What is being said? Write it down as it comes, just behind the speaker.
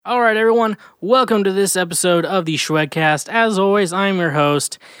Alright everyone, welcome to this episode of the Schwegcast. As always, I'm your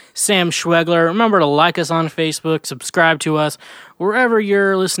host, Sam Schwegler. Remember to like us on Facebook, subscribe to us, wherever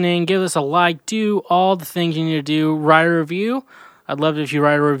you're listening, give us a like, do all the things you need to do, write a review. I'd love it if you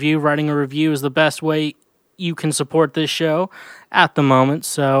write a review. Writing a review is the best way you can support this show at the moment,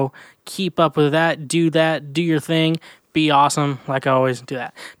 so keep up with that, do your thing. Be awesome, like I always do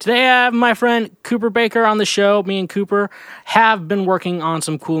that. Today I have my friend Cooper Baker on the show. Me and Cooper have been working on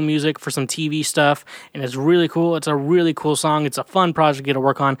some cool music for some TV stuff, and it's really cool. It's a really cool song. It's a fun project to get to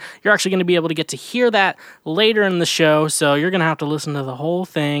work on. You're actually going to be able to get to hear that later in the show, so you're going to have to listen to the whole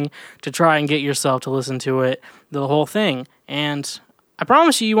thing to try and get yourself to listen to it, the whole thing. And I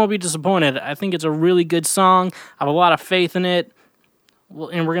promise you won't be disappointed. I think it's a really good song. I have a lot of faith in it,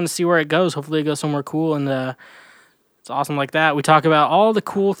 and we're going to see where it goes. Hopefully it goes somewhere cool, and it's awesome like that. We talk about all the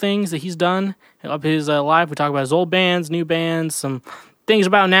cool things that he's done up his life. We talk about his old bands, new bands, some things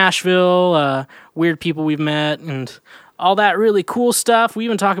about Nashville, weird people we've met, and all that really cool stuff. We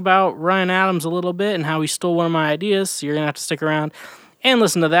even talk about Ryan Adams a little bit and how he stole one of my ideas, so you're going to have to stick around and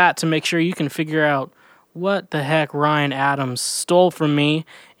listen to that to make sure you can figure out what the heck Ryan Adams stole from me,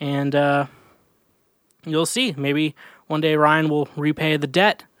 and you'll see. Maybe one day Ryan will repay the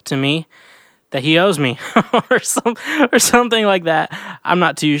debt to me that he owes me, or something like that. I'm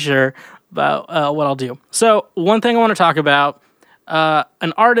not too sure about what I'll do. So one thing I want to talk about,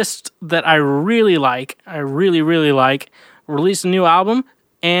 an artist that I really like, released a new album,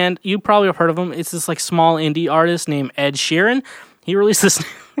 and you probably have heard of him. It's this like small indie artist named Ed Sheeran. He released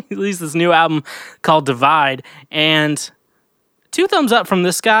this new album called Divide, and 2 thumbs up from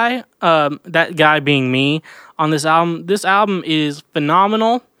this guy, that guy being me, on this album. This album is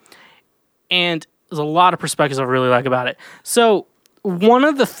phenomenal. And there's a lot of perspectives I really like about it. So one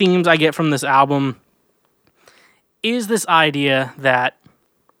of the themes I get from this album is this idea that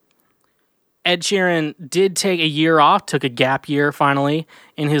Ed Sheeran did take a year off, took a gap year finally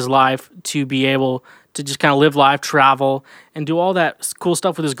in his life to be able to just kind of live life, travel, and do all that cool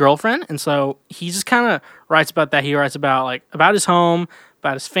stuff with his girlfriend. And so he just kind of writes about that. He writes about about his home,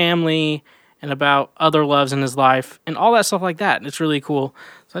 about his family, and about other loves in his life, and all that stuff like that. And it's really cool.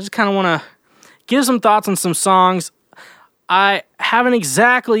 So I just kind of want to give some thoughts on some songs. I haven't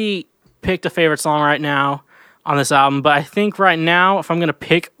exactly picked a favorite song right now on this album, but I think right now, if I'm going to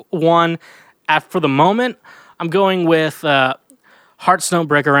pick one for the moment, I'm going with Hearts Don't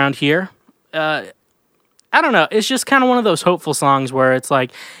Break Around Here. I don't know. It's just kind of one of those hopeful songs where it's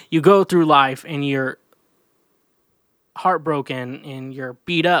like you go through life and you're heartbroken and you're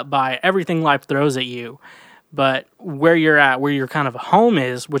beat up by everything life throws at you. But where you're at, where your kind of home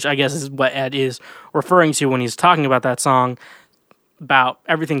is, which I guess is what Ed is referring to when he's talking about that song, about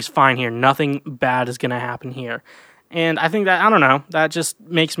everything's fine here, nothing bad is going to happen here. And I think that, I don't know, that just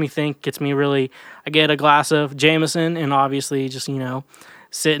makes me think, gets me really, I get a glass of Jameson and obviously just,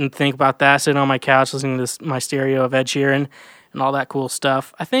 sit and think about that, sitting on my couch listening to my stereo of Ed Sheeran and all that cool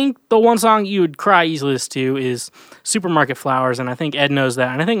stuff. I think the one song you would cry easiest to is Supermarket Flowers, and I think Ed knows that.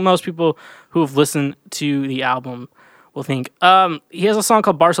 And I think most people who have listened to the album will think. He has a song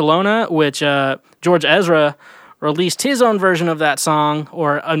called Barcelona, which George Ezra released his own version of that song,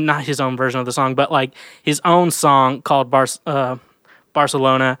 or not his own version of the song, but his own song called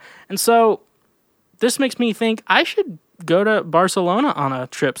Barcelona. And so this makes me think I should go to Barcelona on a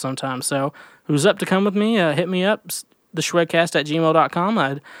trip sometime. So who's up to come with me? Hit me up, theschwegcast@gmail.com.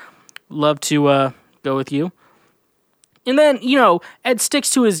 I'd love to go with you. And then, Ed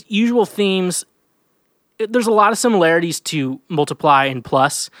sticks to his usual themes. There's a lot of similarities to Multiply and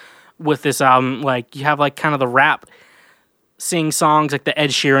Plus with this album. You have kind of the rap sing songs, like the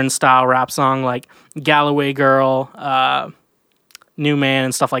Ed Sheeran style rap song, like Galloway Girl, New Man,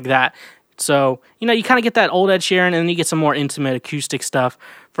 and stuff like that. So, you kind of get that old Ed Sheeran, and then you get some more intimate acoustic stuff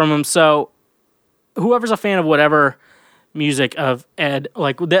from him. So whoever's a fan of whatever music of Ed,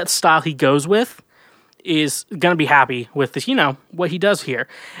 that style he goes with, is going to be happy with this, what he does here.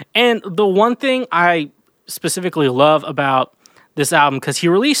 And the one thing I specifically love about this album, because he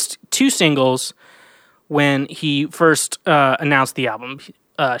released 2 singles when he first announced the album,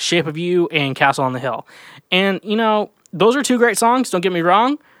 Shape of You and Castle on the Hill. And, those are 2 great songs, don't get me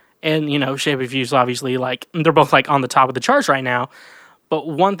wrong. And, Shape of You is obviously, they're both, on the top of the charts right now. But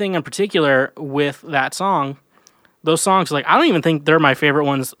one thing in particular with that song, those songs, I don't even think they're my favorite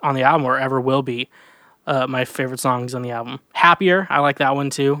ones on the album or ever will be my favorite songs on the album. Happier, I like that one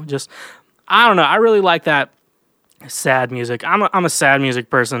too. Just, I don't know, I really like that sad music. I'm a sad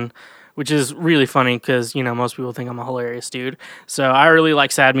music person, which is really funny because, most people think I'm a hilarious dude. So I really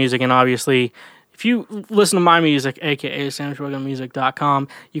like sad music, and obviously, if if you listen to my music, aka sandwichwagonmusic.com,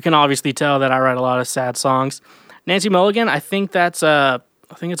 you can obviously tell that I write a lot of sad songs. Nancy Mulligan, I think it's about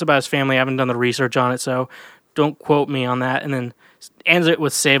his family. I haven't done the research on it, so don't quote me on that. And then ends it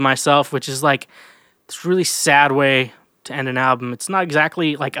with Save Myself, which is like this really sad way to end an album. It's not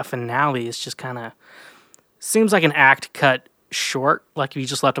exactly like a finale. It's just kind of seems like an act cut short, like if you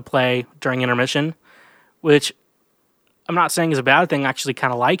just left to play during intermission, which I'm not saying is a bad thing. I actually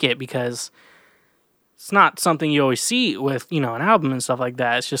kind of like it because it's not something you always see with, an album and stuff like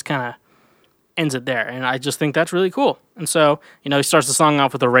that. It's just kind of ends it there. And I just think that's really cool. And so, he starts the song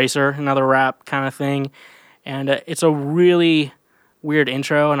off with Eraser, another rap kind of thing. And it's a really weird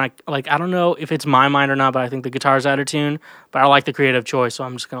intro. And I don't know if it's my mind or not, but I think the guitar's out of tune. But I like the creative choice, so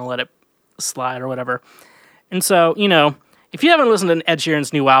I'm just going to let it slide or whatever. And so, if you haven't listened to Ed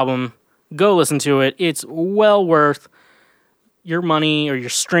Sheeran's new album, go listen to it. It's well worth your money or your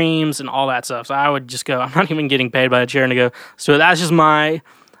streams and all that stuff. So I would just go. I'm not even getting paid by Ed Sheeran to go. So that's just my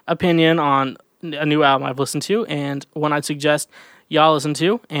opinion on a new album I've listened to and one I'd suggest y'all listen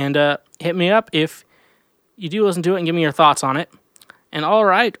to. And hit me up if you do listen to it and give me your thoughts on it. And all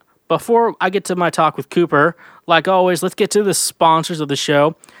right, before I get to my talk with Cooper, like always, let's get to the sponsors of the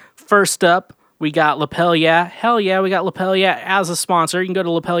show. First up, we got Lapel Yeah. Hell yeah, we got Lapel Yeah as a sponsor. You can go to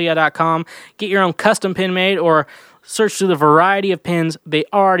lapelyeah.com, get your own custom pin made, or search through the variety of pins they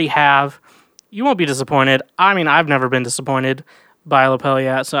already have. You won't be disappointed. I mean, I've never been disappointed by Lapel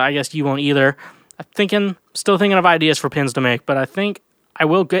Yeah, so I guess you won't either. Still thinking of ideas for pins to make, but I think I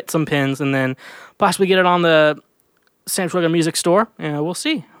will get some pins and then possibly get it on the Sandwich Wagon Music Store. And we'll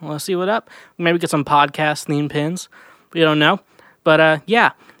see. We'll see what up. Maybe get some podcast themed pins. We don't know. But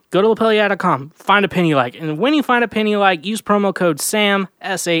yeah. Go to lapelyeah.com, find a pin you like, and when you find a pin you like, use promo code SAM,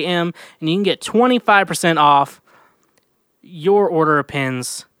 S-A-M, and you can get 25% off your order of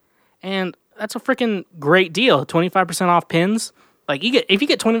pins, and that's a freaking great deal, 25% off pins. Like, if you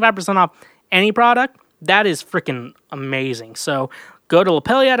get 25% off any product, that is freaking amazing. So, go to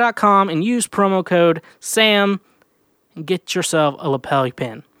lapelyeah.com and use promo code SAM, and get yourself a lapel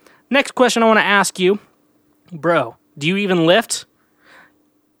pin. Next question I want to ask you, bro, do you even lift?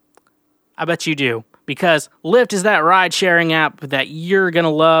 I bet you do, because Lyft is that ride-sharing app that you're going to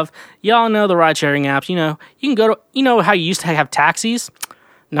love. Y'all know the ride-sharing apps. You can go to, how you used to have taxis?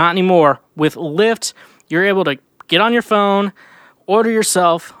 Not anymore. With Lyft, you're able to get on your phone, order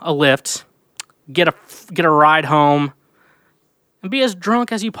yourself a Lyft, get a ride home, and be as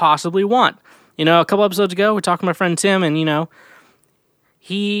drunk as you possibly want. A couple episodes ago, we talked to my friend Tim, and,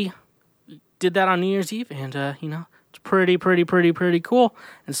 he did that on New Year's Eve, and, it's pretty cool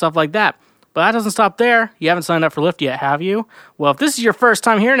and stuff like that. But that doesn't stop there. You haven't signed up for Lyft yet, have you? Well, if this is your first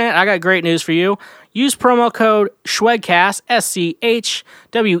time hearing it, I got great news for you. Use promo code SCHWEGCAST,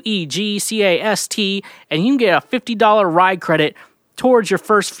 SCHWEGCAST, and you can get a $50 ride credit towards your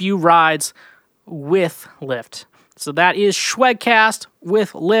first few rides with Lyft. So that is SCHWEGCAST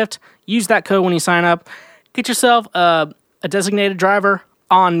with Lyft. Use that code when you sign up. Get yourself a designated driver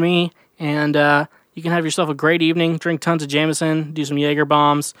on me, and you can have yourself a great evening, drink tons of Jameson, do some Jaeger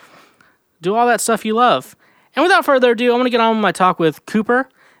bombs, do all that stuff you love. And without further ado, I'm going to get on with my talk with Cooper.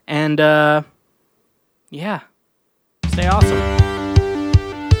 And, yeah. Stay awesome.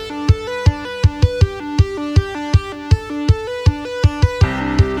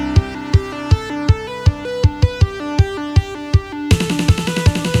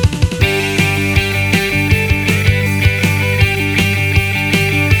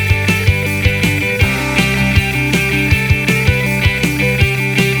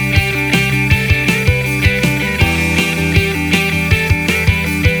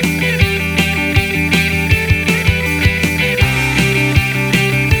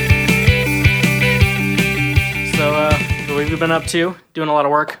 Been up to doing a lot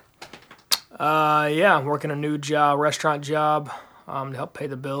of work. Yeah, I'm working a new job, restaurant job, to help pay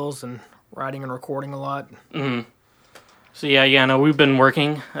the bills and writing and recording a lot. Mm-hmm. So no, we've been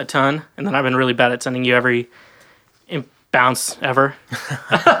working a ton, and then I've been really bad at sending you every bounce ever.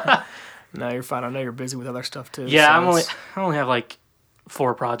 No, you're fine. I know you're busy with other stuff too. Yeah, so I only have like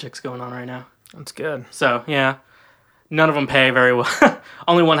 4 projects going on right now. That's good. So yeah, none of them pay very well.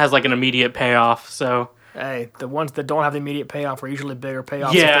 Only one has like an immediate payoff. So. Hey, the ones that don't have the immediate payoff are usually bigger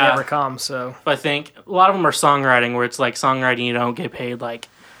payoffs if they ever come. So I think a lot of them are songwriting, where it's like songwriting you don't get paid like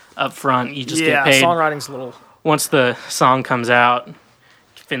up front. You just get paid. Yeah, songwriting's a little. Once the song comes out,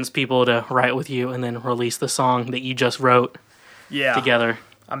 convince people to write with you and then release the song that you just wrote. Together.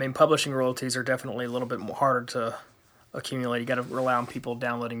 I mean, publishing royalties are definitely a little bit more harder to accumulate. You got to rely on people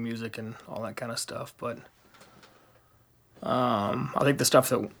downloading music and all that kind of stuff. But I think the stuff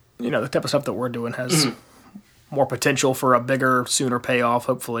that the type of stuff that we're doing has more potential for a bigger, sooner payoff,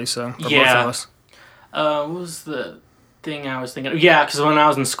 hopefully. So for both of us. What was the thing I was thinking? Yeah, because when I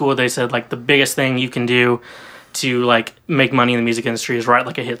was in school, they said like the biggest thing you can do to like make money in the music industry is write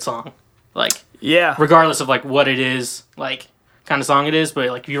like a hit song, like regardless of like what it is, like kind of song it is, but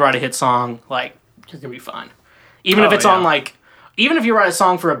like if you write a hit song, like you're gonna be fine, even if it's on like, even if you write a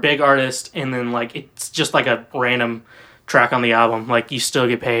song for a big artist and then like it's just like a random track on the album, like you still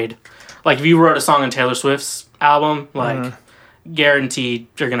get paid. Like if you wrote a song on Taylor Swift's album, like guaranteed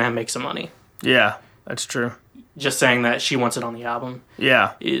you're gonna make some money. Yeah, that's true. Just saying that she wants it on the album.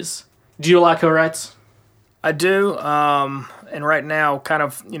 Yeah. Do you do a lot of co-writes? I do. And right now, kind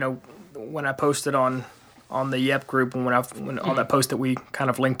of, when I posted on the Yep group and when on that post that we kind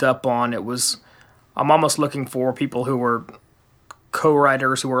of linked up on, I'm almost looking for people who were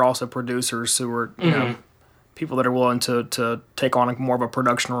co-writers who are also producers who are, people that are willing to take on more of a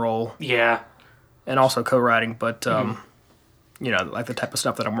production role. Yeah. And also co-writing, but, like the type of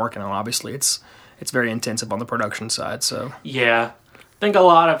stuff that I'm working on, obviously it's very intensive on the production side, so. Yeah. I think a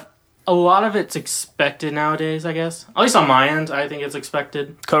lot of it's expected nowadays, I guess. At least on my end, I think it's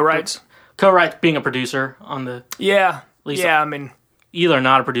expected. Co-writes? Co-writes, being a producer on the... Yeah. At least I mean... Either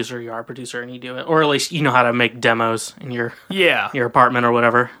not a producer or you are a producer and you do it. Or at least you know how to make demos in your apartment or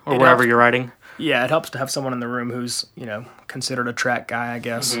whatever, or wherever you're writing. Yeah, it helps to have someone in the room who's, considered a track guy, I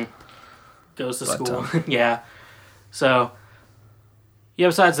guess. Goes to school. Yeah. So... Yeah,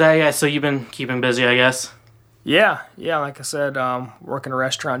 besides that, so you've been keeping busy, I guess. Yeah, like I said, working a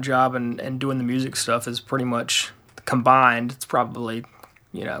restaurant job and doing the music stuff is pretty much combined. It's probably,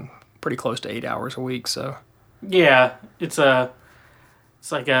 pretty close to 8 hours a week, so. Yeah, it's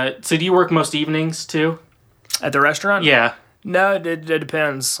like so do you work most evenings, too? At the restaurant? Yeah. No, it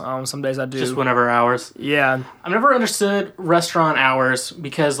depends. Some days I do. Just whenever hours? Yeah. I've never understood restaurant hours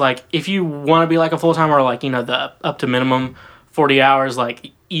because, like, if you want to be, like, a full-time or, like, the up to minimum 40 hours,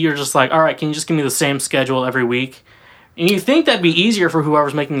 like, you're just like, all right, can you just give me the same schedule every week? And you think that'd be easier for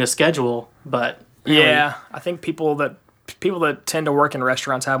whoever's making the schedule, but... Really, yeah, I think people that tend to work in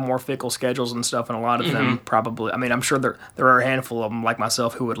restaurants have more fickle schedules and stuff, and a lot of them probably... I mean, I'm sure there are a handful of them, like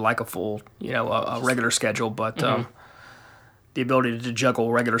myself, who would like a full, a regular schedule, but the ability to juggle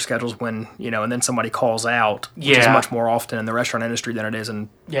regular schedules when, and then somebody calls out, which is much more often in the restaurant industry than it is in,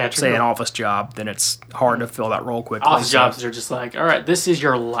 say, an office job, then it's hard to fill that role quickly. Office jobs are just like, all right, this is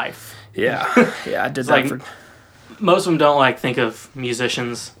your life. Yeah, I did that like, most of them don't, like, think of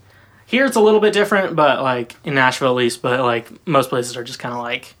musicians. Here it's a little bit different, but, like, in Nashville at least, but, like, most places are just kind of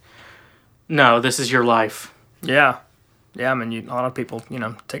like, no, this is your life. Yeah. Yeah, I mean, a lot of people,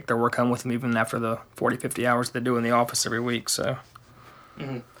 take their work home with them even after the 40, 50 hours they do in the office every week, so.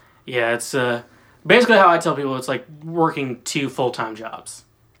 Mm-hmm. Yeah, it's basically how I tell people it's like working 2 full-time jobs.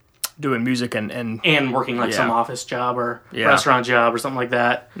 Doing music and working, like, some office job or restaurant job or something like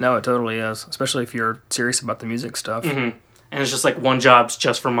that. No, it totally is, especially if you're serious about the music stuff. Mm-hmm. And it's just, like, one job's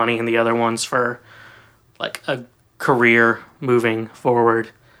just for money and the other one's for, like, a career moving forward.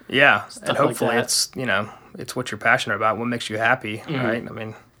 Yeah, and hopefully it's, it's what you're passionate about, what makes you happy, right? I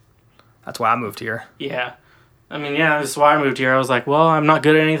mean, that's why I moved here. Yeah. I mean, that's why I moved here. I was like, well, I'm not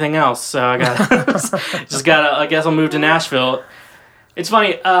good at anything else, so I I guess I'll move to Nashville. It's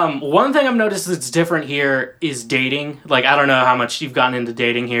funny, one thing I've noticed that's different here is dating. Like, I don't know how much you've gotten into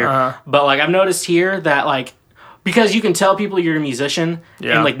dating here, but, like, I've noticed here that, like, because you can tell people you're a musician,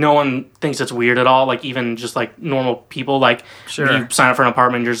 and, like, no one thinks it's weird at all, like, even just, like, normal people, like, you sign up for an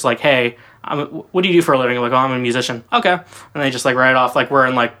apartment, you're just like, hey, what do you do for a living? I'm like, oh, I'm a musician. Okay. And they just, like, write it off. Like,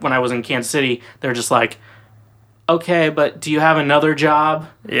 when I was in Kansas City, they're just like, okay, but do you have another job?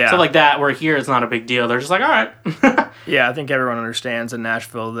 Yeah. Stuff like that, where here it's not a big deal. They're just like, all right. Yeah, I think everyone understands in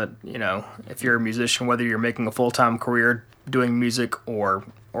Nashville that, if you're a musician, whether you're making a full-time career doing music or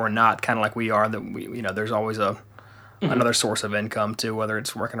not, kind of like we are, that we, there's always another source of income too, whether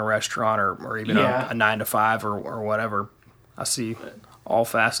it's working a restaurant or even a 9-to-5 or whatever. I see all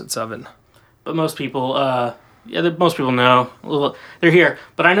facets of it. But most people, most people know. They're here.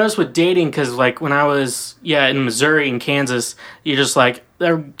 But I noticed with dating, because, like, when I was, in Missouri and Kansas, you're just, like,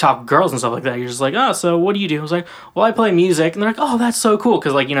 they're top girls and stuff like that. You're just like, oh, so what do you do? I was like, well, I play music. And they're like, oh, that's so cool.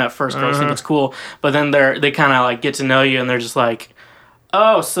 Because, like, at first girls think it's cool. But then they kind of, like, get to know you, and they're just like,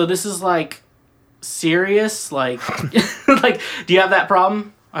 oh, so this is, like, serious? Like, like, do you have that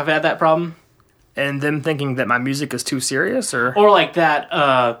problem? I've had that problem. And them thinking that my music is too serious, or like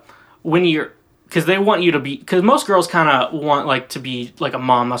that when you're, because they want you to be, because most girls kind of want, like, to be like a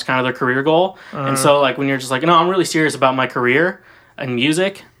mom. That's kind of their career goal. And so, like, when you're just like, no, I'm really serious about my career and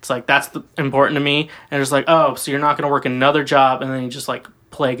music, it's like, that's important to me. And it's like, oh, so you're not going to work another job, and then you just, like,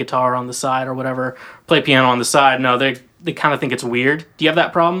 play guitar on the side or whatever, play piano on the side. No, they kind of think it's weird. Do you have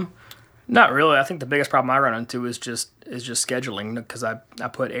that problem? Not really. I think the biggest problem I run into is just scheduling, because I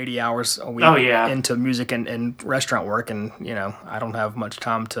put 80 hours a week into music and restaurant work, and I don't have much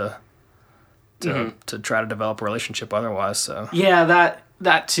time to try to develop a relationship otherwise. So yeah,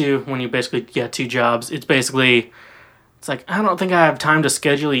 that too. When you basically get 2 jobs, it's like I don't think I have time to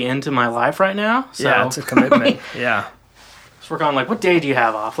schedule you into my life right now. So. Yeah, it's a commitment. Yeah. Let's work on what day do you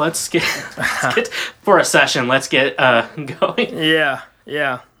have off? Let's get for a session. Let's get going. Yeah.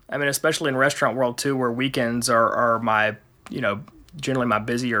 I mean, especially in restaurant world too, where weekends are my, generally my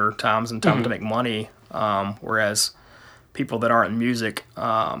busier times and time to make money. Whereas people that aren't in music,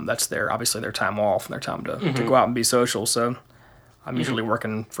 that's obviously their time off and their time to go out and be social. So I'm usually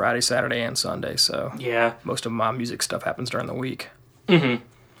working Friday, Saturday, and Sunday. So yeah, most of my music stuff happens during the week.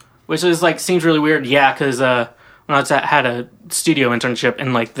 Which is seems really weird. Yeah, because when I had a studio internship,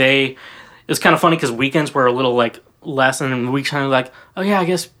 and it was kind of funny because weekends were a little less, and we kind of oh yeah, I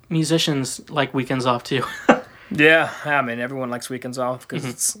guess musicians like weekends off too. Yeah, I mean everyone likes weekends off because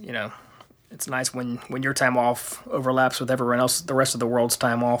it's it's nice when your time off overlaps with everyone else, the rest of the world's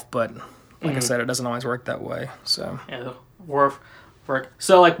time off. But like I said, it doesn't always work that way. So yeah, work.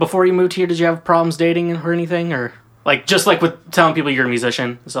 So before you moved here, did you have problems dating or anything, or just with telling people you're a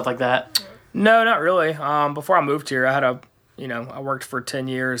musician and stuff like that? No, not really. Before I moved here, I had I worked for 10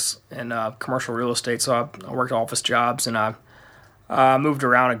 years in commercial real estate, so I worked office jobs, and I moved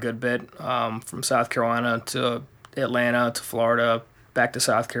around a good bit, from South Carolina to Atlanta to Florida, back to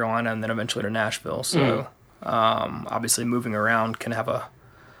South Carolina, and then eventually to Nashville. So obviously moving around can have a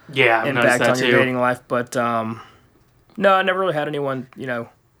impact on your dating life. But no, I never really had anyone,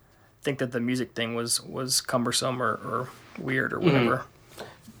 think that the music thing was cumbersome or weird or whatever.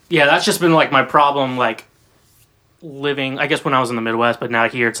 Yeah, that's just been my problem, living, I guess when I was in the Midwest, but now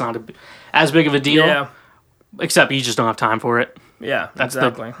here it's not as big of a deal. Yeah. Except you just don't have time for it. Yeah,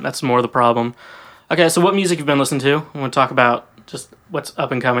 exactly. That's more the problem. Okay, so what music have you been listening to? I want to talk about just what's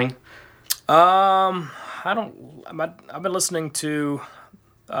up and coming. I've been listening to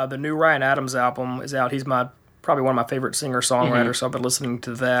the new Ryan Adams album is out. He's probably one of my favorite singer-songwriters, so I've been listening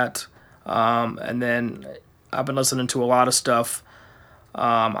to that. And then I've been listening to a lot of stuff.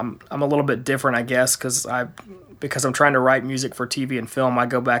 I'm a little bit different, I guess, because I'm trying to write music for TV and film. I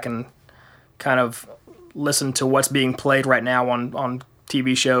go back and kind of listen to what's being played right now on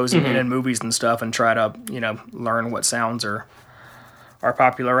TV shows and in movies and stuff, and try to learn what sounds are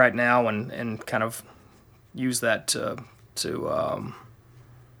popular right now, and kind of use that to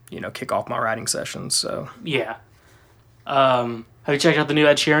kick off my writing sessions. So yeah. Have you checked out the new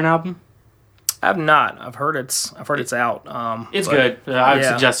Ed Sheeran album? I've not. I've heard it's out. It's good. I would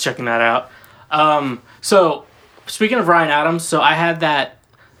suggest checking that out. So speaking of Ryan Adams, so I had that.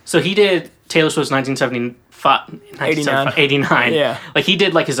 So he did Taylor Swift's 1989. Yeah. He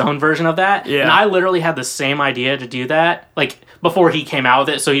did his own version of that. Yeah. And I literally had the same idea to do that. Before he came out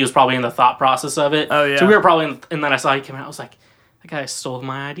with it, so he was probably in the thought process of it. Oh yeah. So we were probably and then I saw he came out, I was like, that guy stole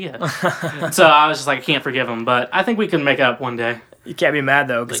my idea. So I was just I can't forgive him, but I think we can make it up one day. You can't be mad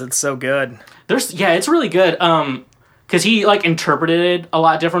though, because it's so good. It's really good. Because he interpreted it a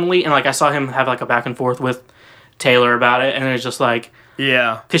lot differently, and I saw him have a back and forth with Taylor about it, and it was just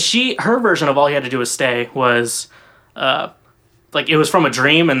yeah. Because her version of All You Had to Do Was Stay was, it was from a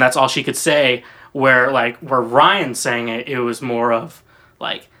dream, and that's all she could say. Where Ryan sang it, it was more of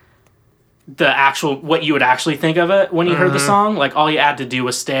the actual what you would actually think of it when you heard the song. All you had to do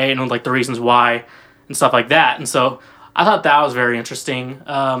was stay, and the reasons why and stuff like that. And so I thought that was very interesting.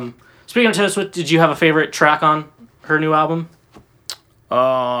 Speaking of Taylor Swift, did you have a favorite track on her new album?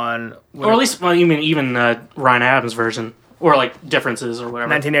 Or at least, even Ryan Adams' version, or differences or whatever.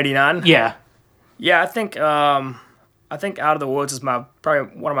 1989. Yeah. Yeah, I think Out of the Woods is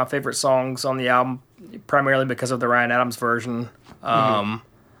probably one of my favorite songs on the album, primarily because of the Ryan Adams version.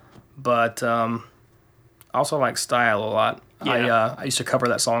 But I also like Style a lot. Yeah. I used to cover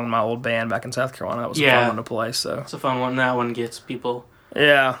that song in my old band back in South Carolina. That was a fun one to play. So it's a fun one. That one gets people.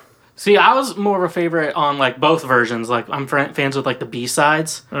 Yeah. See, I was more of a favorite on both versions. I'm fans with the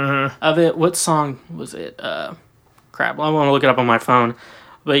B-sides of it. What song was it? Crap, I want to look it up on my phone.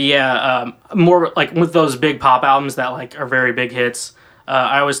 But yeah, more with those big pop albums that are very big hits.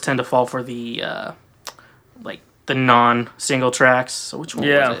 I always tend to fall for the the non-single tracks. So which one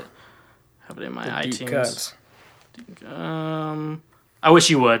was it? I have it in my iTunes. Deep Cuts. I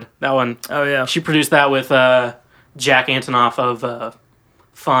Wish You Would. That one. Oh yeah. She produced that with Jack Antonoff of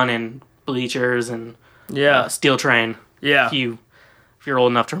Fun and Bleachers and Steel Train. Yeah. If you're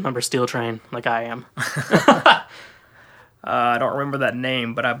old enough to remember Steel Train, like I am. I don't remember that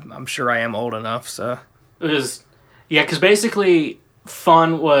name, but I'm sure I am old enough. So It was, yeah, because basically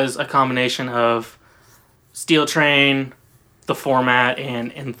Fun was a combination of Steel Train, The Format,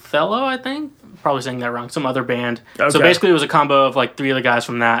 and Inthello, I think. Probably saying that wrong. Some other band. Okay. So basically it was a combo of like 3 of the guys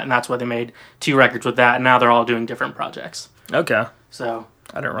from that, and that's why they made 2 records with that, and now they're all doing different projects. okay, So,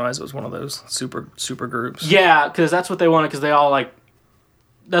 I didn't realize it was one of those super groups. yeah, because that's what they wanted, because they all like,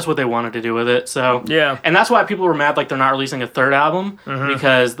 that's what they wanted to do with it. So, Yeah. and that's why people were mad like they're not releasing a 3rd album, Mm-hmm.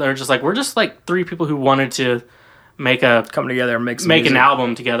 because they're just like, we're just like 3 people who wanted to make Come together and make some an music.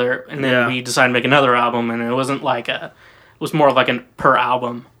 album together, and then Yeah. we decided to make another album, and it wasn't like it was more of like a per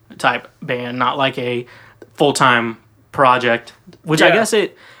album type band, not like a full-time project, which I Yeah. guess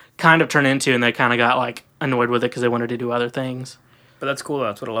it kind of turned into, and they kind of got like annoyed with it because they wanted to do other things. But that's cool.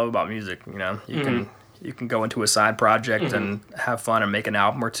 That's what I love about music. You know, Mm-hmm. you can go into a side project and have fun and make an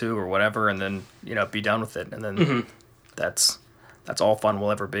album or 2 or whatever, and then be done with it. And then that's all fun will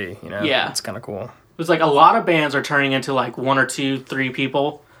ever be. You know, Mm-hmm. Yeah. it's kind of cool. It's like a lot of bands are turning into like 1 or 2, 3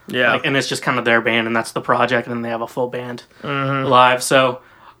 people. Yeah, Like, and it's just kind of their band, and that's the project, and then they have a full band live. So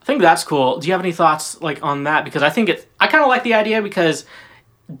I think that's cool. Do you have any thoughts like on that? Because I think I kind of like the idea because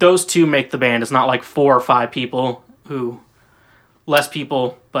those 2 make the band. It's not like 4 or 5 people less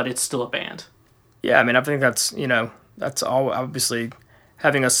people, but it's still a band. yeah. I mean, I think that's all. Obviously,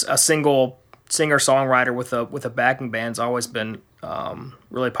 having a single singer songwriter with a backing band's always been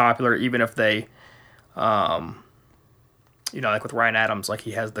really popular, even if they. Like with Ryan Adams, like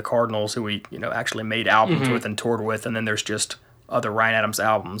he has the Cardinals, who he actually made albums with and toured with, and then there's just other Ryan Adams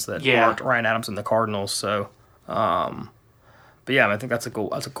albums that aren't Ryan Adams and the Cardinals. So, but yeah, I think that's a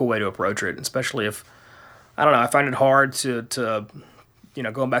cool way to approach it, especially if I don't know. I find it hard to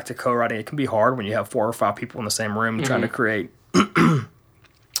going back to co-writing. It can be hard when you have 4 or 5 people in the same room trying to create an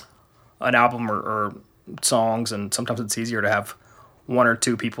album or songs, and sometimes it's easier to have 1 or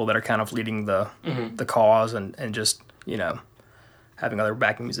 2 people that are kind of leading the cause and just having other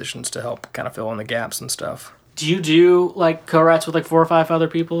backing musicians to help kind of fill in the gaps and stuff. Do you do like co-writes with like 4 or 5 other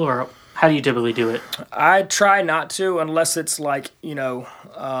people, or how do you typically do it? I try not to, unless it's like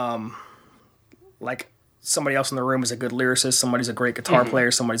like somebody else in the room is a good lyricist, somebody's a great guitar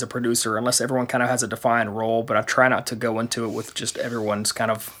player, somebody's a producer, unless everyone kind of has a defined role. But I try not to go into it with just everyone's kind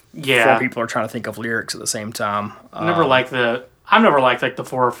of 4 people are trying to think of lyrics at the same time. I've never liked like the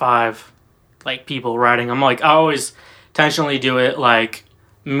 4 or 5 like people writing. I'm like, I always intentionally do it like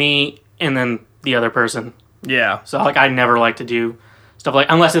me and then the other person. Yeah. So like I never like to do stuff like,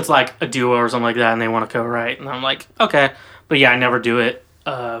 unless it's like a duo or something like that and they want to co-write, and I'm like, okay. But yeah, I never do it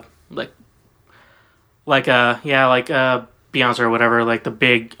like Beyonce or whatever, like the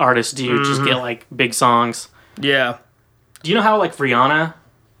big artists do, just get like big songs. Yeah. Do you know how like Rihanna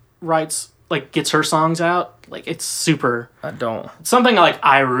gets her songs out? Like it's super. I don't. Something like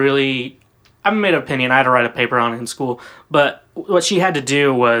I haven't made an opinion. I had to write a paper on it in school, but what she had to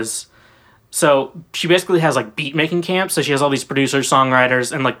do was, so she basically has like beat making camps. So she has all these producers,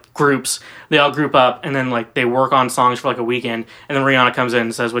 songwriters, and like groups. They all group up and then like they work on songs for like a weekend, and then Rihanna comes in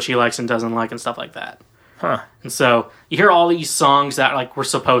and says what she likes and doesn't like and stuff like that. Huh. And so you hear all these songs that like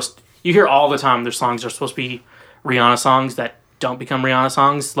you hear all the time there's songs that are supposed to be Rihanna songs that don't become Rihanna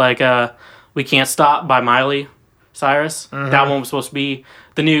songs. Like We Can't Stop by Miley Cyrus. That one was supposed to be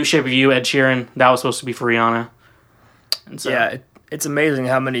the new Shape of You, Ed Sheeran. That was supposed to be for Rihanna. And so, Yeah, it's amazing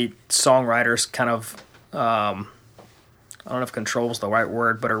how many songwriters kind of, I don't know if control is the right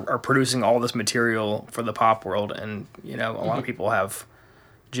word, but are producing all this material for the pop world. And, a lot of people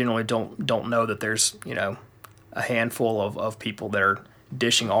generally don't know that there's, a handful of people that are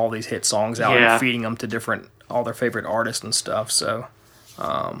dishing all these hit songs out and feeding them to all their favorite artists and stuff. So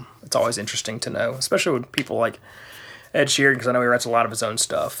it's always interesting to know, especially with people like Ed Sheeran, because I know he writes a lot of his own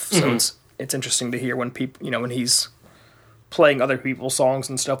stuff. So it's interesting to hear when people, when he's playing other people's songs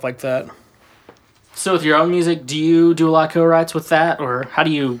and stuff like that. So with your own music, do you do a lot of co-writes with that, or how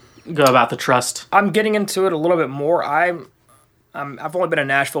do you go about the trust? I'm getting into it a little bit more. I've only been in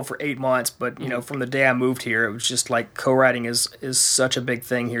Nashville for 8 months, but from the day I moved here, it was just like co-writing is such a big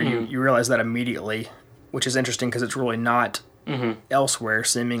thing here. You realize that immediately, which is interesting because it's really not elsewhere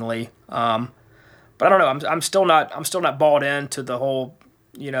seemingly. But I don't know. I'm still not bought into the whole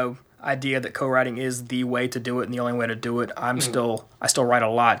idea that co-writing is the way to do it and the only way to do it. I still write a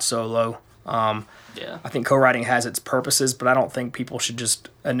lot solo. I think co-writing has its purposes, but I don't think people should just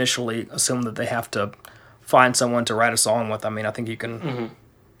initially assume that they have to find someone to write a song with. I mean, I think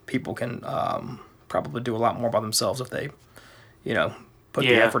people can probably do a lot more by themselves if they, put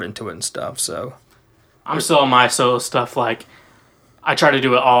the effort into it and stuff. So I'm still on my solo stuff. Like I try to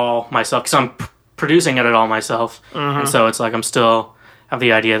do it all myself because I'm producing it all myself, and so it's like I'm still have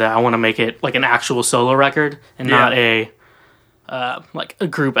the idea that I want to make it like an actual solo record and not a like a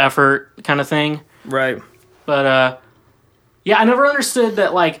group effort kind of thing. Right. But yeah, I never understood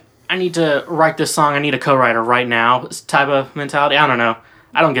that like I need to write this song, I need a co-writer right now type of mentality. I don't know.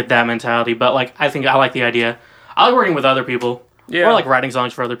 I don't get that mentality, but like I think I like the idea. I like working with other people. Yeah. Or like writing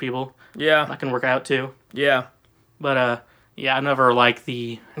songs for other people. Yeah. That can work out too. Yeah. But yeah, I never like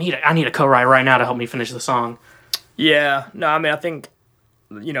I need a co-writer right now to help me finish the song. Yeah. No, I mean I think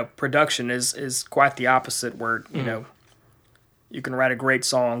production is quite the opposite where, you know, you can write a great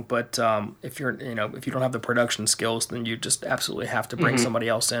song, but if you don't have the production skills, then you just absolutely have to bring somebody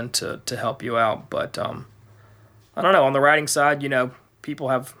else in to help you out. But I don't know, on the writing side,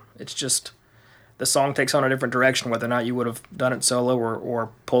 it's just the song takes on a different direction whether or not you would have done it solo or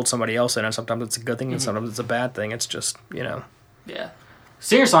pulled somebody else in, and sometimes it's a good thing and sometimes it's a bad thing. It's just, Yeah.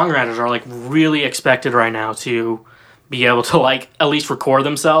 Singer-songwriters are like really expected right now to be able to like at least record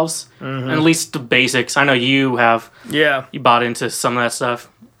themselves and at least the basics. I know you bought into some of that stuff.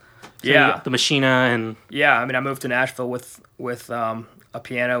 So the Machina and I mean I moved to Nashville with a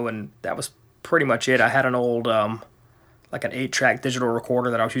piano, and that was pretty much it. I had an old like an 8-track digital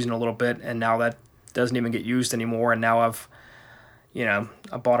recorder that I was using a little bit, and now that doesn't even get used anymore. And now I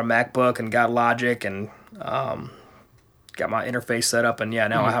bought a MacBook and got Logic and got my interface set up, and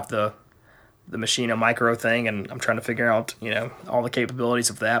now I have the Machina Micro thing, and I'm trying to figure out all the capabilities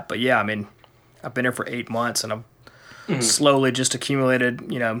of that. But I mean I've been here for 8 months, and I've slowly just accumulated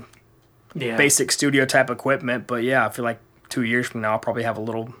basic studio type equipment. But I feel like 2 years from now I'll probably have a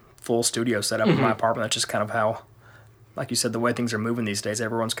little full studio set up in my apartment. That's just kind of how, like you said, the way things are moving these days.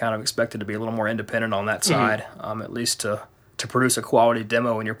 Everyone's kind of expected to be a little more independent on that side, at least to produce a quality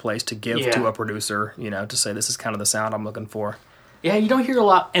demo in your place to give to a producer, to say this is kind of the sound I'm looking for. Yeah, you don't hear a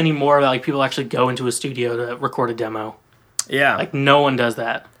lot anymore about like people actually go into a studio to record a demo. Yeah. Like no one does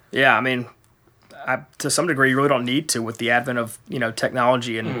that. Yeah, I mean, to some degree you really don't need to with the advent of,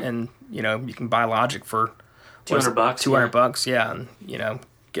 technology and you can buy Logic for $200. $200, and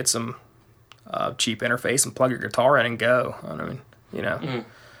get some cheap interface and plug your guitar in and go. I mean,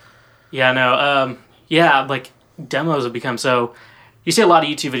 Yeah, no. Like demos have become so. You see a lot of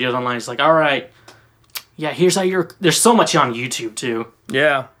YouTube videos online. It's like, all right, here's how there's so much on YouTube too.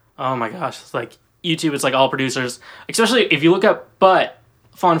 Yeah. Oh my gosh, it's like YouTube. It's like all producers, especially if you look up. But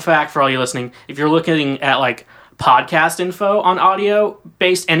fun fact for all you listening, if you're looking at like podcast info on audio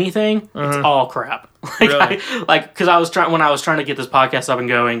based anything, it's all crap. Really? Because when I was trying to get this podcast up and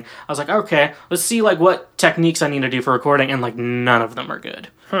going, I was like, okay, let's see like what techniques I need to do for recording, and like none of them are good.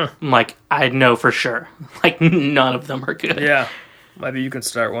 I'm like, I know for sure, like none of them are good. Yeah, maybe you can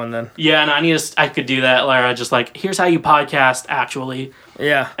start one then. Yeah, and I could do that, Lara. Just like, here's how you podcast actually.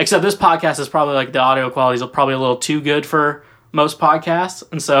 Yeah. Except this podcast is probably like the audio quality is probably a little too good for most podcasts,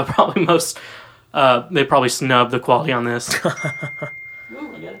 and so probably they probably snub the quality on this. Ooh,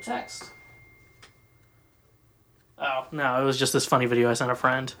 I got a text. Oh, no, it was just this funny video I sent a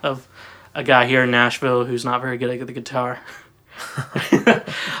friend of a guy here in Nashville who's not very good at the guitar.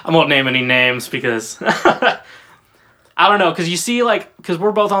 I won't name any names because I don't know, because you see, like, because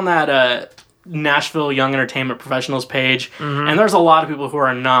we're both on that Nashville Young Entertainment Professionals page, and there's a lot of people who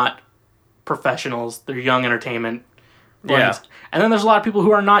are not professionals. They're young entertainment. Yeah. And then there's a lot of people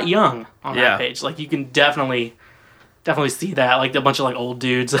who are not young on that page. Like, you can definitely see that. Like, a bunch of, like, old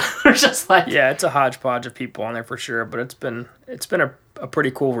dudes are just like... Yeah, it's a hodgepodge of people on there for sure, but it's been a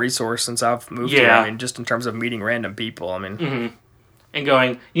pretty cool resource since I've moved here. I mean, just in terms of meeting random people, I mean... And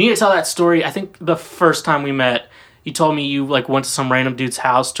going, you need to tell that story. I think the first time we met, you told me you, like, went to some random dude's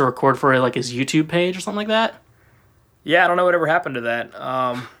house to record for, like, his YouTube page or something like that? Yeah, I don't know whatever happened to that.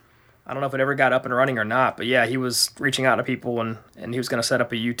 I don't know if it ever got up and running or not, but yeah, he was reaching out to people and he was going to set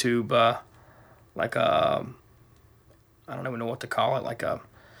up a YouTube, I don't even know what to call it, like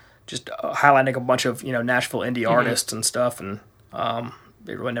just highlighting a bunch of, Nashville indie artists and stuff, and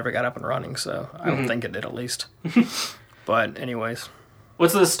it really never got up and running, so I don't think it did, at least. But anyways.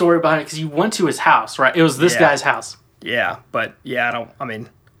 What's the story behind it? Because you went to his house, right? It was this guy's house. Yeah, but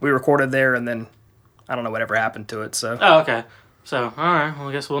we recorded there, and then I don't know whatever happened to it, so. Oh, okay. So, all right, well,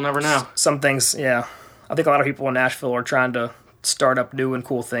 I guess we'll never know. Some things, I think a lot of people in Nashville are trying to start up new and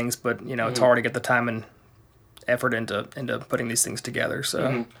cool things, but, it's hard to get the time and effort into putting these things together,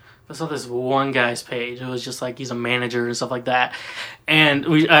 so. I saw this one guy's page. It was just like he's a manager and stuff like that. And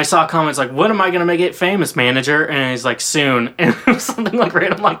I saw comments like, when am I going to make it famous, manager? And he's like, soon. And it was something like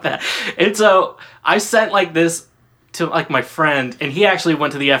random like that. And so I sent like this to like my friend, and he actually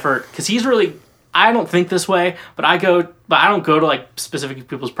went to the effort because he's really... I don't think this way, but I don't go to like specific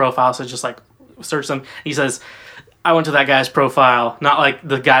people's profiles. So just like searched them. He says, I went to that guy's profile, not like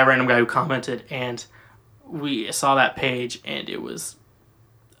the random guy who commented, and we saw that page, and it was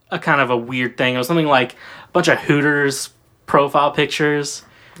a kind of a weird thing. It was something like a bunch of Hooters profile pictures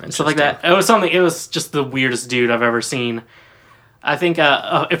and stuff like that. It was just the weirdest dude I've ever seen. I think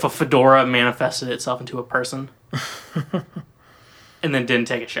if a fedora manifested itself into a person and then didn't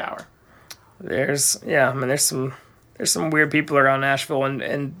take a shower. There's some weird people around Nashville,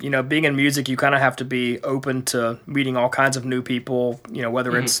 and you know, being in music, you kind of have to be open to meeting all kinds of new people, you know,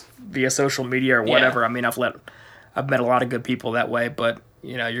 whether it's via social media or whatever. Yeah. I mean, I've met a lot of good people that way, but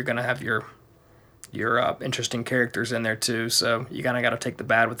you know, you're gonna have your interesting characters in there too. So you kind of got to take the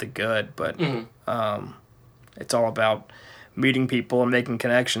bad with the good, but it's all about meeting people and making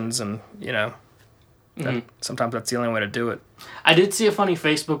connections, and you know, sometimes that's the only way to do it. I did see a funny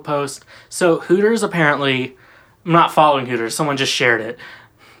Facebook post. So Hooters apparently, I'm not following Hooters, someone just shared it,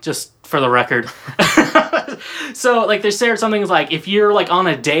 just for the record. So like they shared something like, if you're like on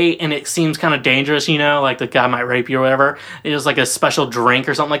a date and it seems kind of dangerous, you know, like the guy might rape you or whatever, it's like a special drink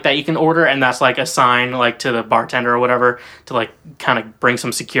or something like that you can order, and that's like a sign like to the bartender or whatever to like kind of bring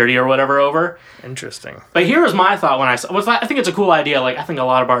some security or whatever over. Interesting. But here was my thought when I think it's a cool idea. Like I think a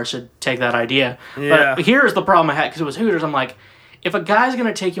lot of bars should take that idea. Yeah. But here's the problem I had, because it was Hooters. I'm like, if a guy's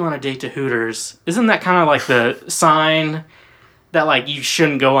gonna take you on a date to Hooters, isn't that kind of like the sign that like you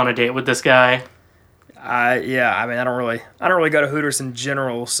shouldn't go on a date with this guy? Yeah. I mean, I don't really go to Hooters in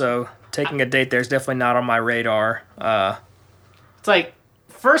general, so taking a date there is definitely not on my radar. It's like,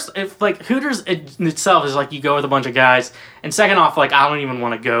 first, if like Hooters in itself is like you go with a bunch of guys, and second off, like I don't even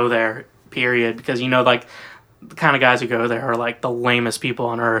want to go there, period, because you know, like the kind of guys who go there are like the lamest people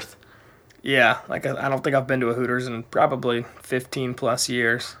on earth. Yeah, like I don't think I've been to a Hooters in probably 15 plus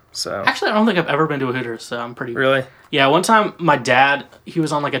years. So actually, I don't think I've ever been to a Hooters, so I'm pretty... Really? Yeah, one time my dad, he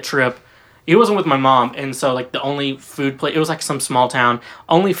was on like a trip. He wasn't with my mom, and so like the only food place, it was like some small town,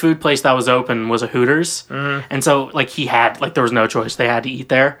 only food place that was open was a Hooters. And so like he had, like there was no choice, they had to eat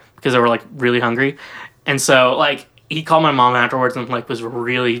there because they were like really hungry. And so like he called my mom afterwards and like was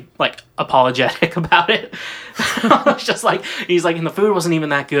really like apologetic about it. It's just like, he's like, and the food wasn't even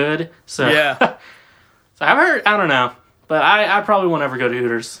that good. So yeah. So I've heard, I don't know, but I probably won't ever go to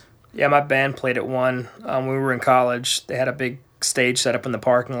Hooters. Yeah, my band played at one when we were in college. They had a big stage set up in the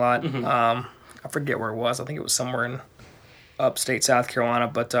parking lot. I forget where it was. I think it was somewhere in upstate South Carolina,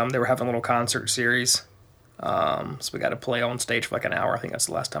 but they were having a little concert series. So we got to play on stage for like an hour. I think that's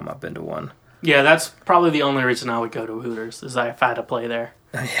the last time I've been to one. Yeah, that's probably the only reason I would go to Hooters, is if I had to play there.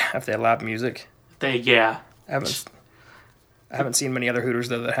 Yeah, if they had live music. Yeah. I haven't seen many other Hooters,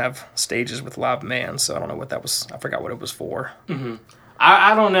 though, that have stages with live bands, so I don't know what that was. I forgot what it was for.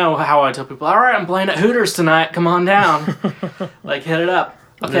 I don't know how I tell people, all right, I'm playing at Hooters tonight, come on down. Like, hit it up.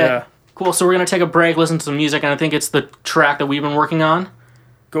 Okay, Yeah. Cool. So we're going to take a break, listen to some music, and I think it's the track that we've been working on.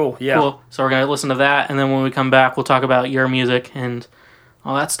 Cool, yeah. Cool. So we're going to listen to that, and then when we come back, we'll talk about your music and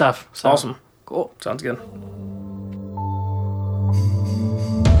all that stuff. So, Awesome. Cool. Sounds good.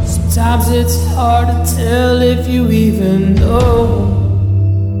 Sometimes it's hard to tell if you even know.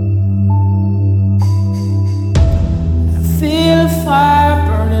 I feel a fire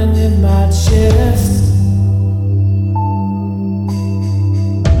burning in my chest.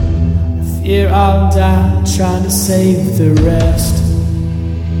 I fear I'll die trying to save the rest.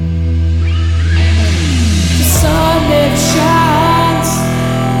 The sun never shines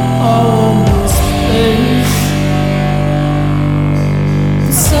on this place.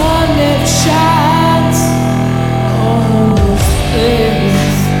 The sun never shines on this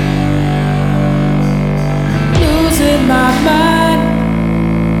place. Losing my mind,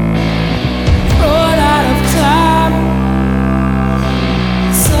 run out of time.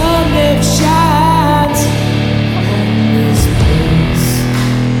 The sun never shines on this place.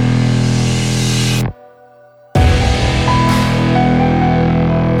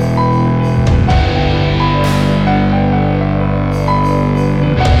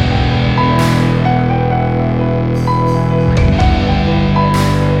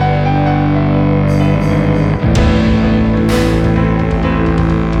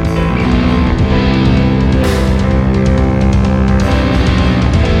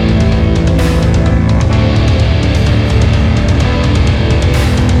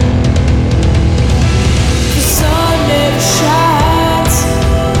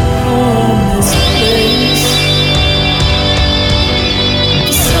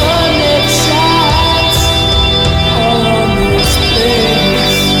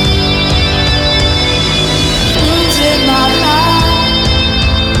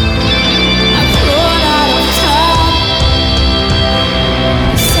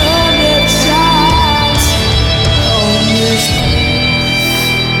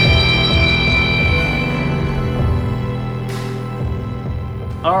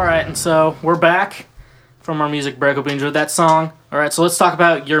 All right, and so we're back from our music break. Hope you enjoyed that song. All right, so let's talk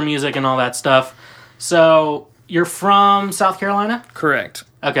about your music and all that stuff. So you're from South Carolina? Correct.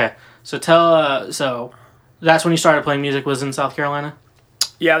 Okay, so so that's when you started playing music, was in South Carolina?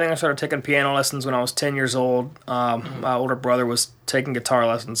 Yeah, I think I started taking piano lessons when I was 10 years old. My older brother was taking guitar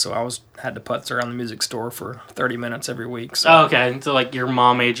lessons, so I had to putz around the music store for 30 minutes every week. So Oh, okay, so like your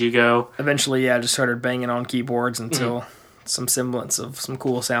mom made you go. eventually, I just started banging on keyboards until some semblance of some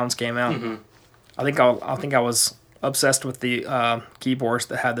cool sounds came out. I think I was obsessed with the keyboards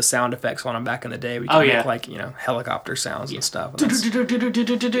that had the sound effects on them back in the day. We could make like helicopter sounds and stuff. And So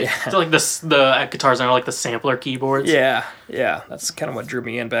like the guitars are like the sampler keyboards. yeah, that's kind of what drew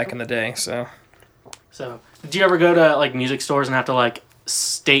me in back in the day. So did you ever go to like music stores and have to like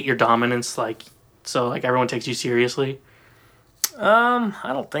state your dominance, like so like everyone takes you seriously? I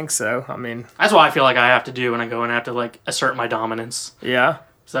don't think so. I mean, That's what I feel like I have to do when I go and I have to like assert my dominance. yeah.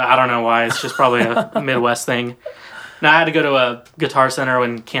 So I don't know why. It's just probably a Midwest thing. Now I had to go to a Guitar Center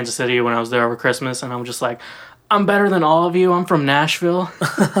in Kansas City when I was there over Christmas, and I'm just like, I'm better than all of you. I'm from Nashville.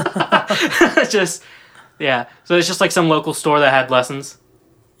 Just yeah. So it's just like some local store that had lessons.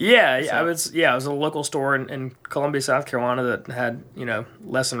 Yeah, it was a local store in Columbia, South Carolina that had,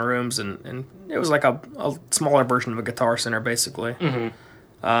 lesson rooms and it was like a smaller version of a Guitar Center basically.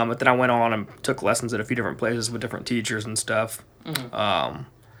 But then I went on and took lessons at a few different places with different teachers and stuff.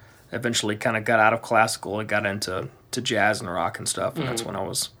 Eventually kind of got out of classical and got into jazz and rock and stuff, and that's when I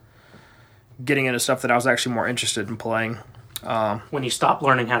was getting into stuff that I was actually more interested in playing. When you stop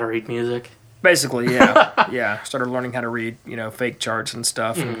learning how to read music. Basically, yeah. Started learning how to read, fake charts and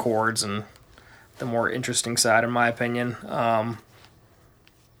stuff and chords and the more interesting side, in my opinion.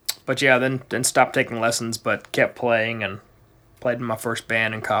 But yeah, then stopped taking lessons, but kept playing and played in my first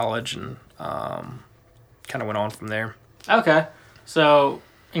band in college and kind of went on from there. Okay. So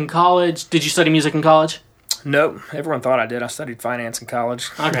in college, did you study music in college? Nope. Everyone thought I did. I studied finance in college.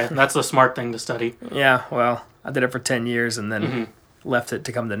 Okay, that's the smart thing to study. Yeah, well, I did it for 10 years and then left it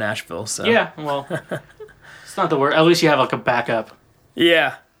to come to Nashville. So Yeah, well, it's not the worst. At least you have like a backup.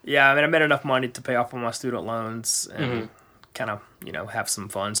 Yeah. I mean, I made enough money to pay off all my student loans and kind of, have some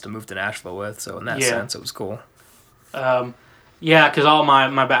funds to move to Nashville with. So in that sense, it was cool. Yeah, because all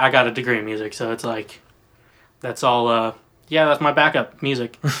I got a degree in music, so it's like, that's all, that's my backup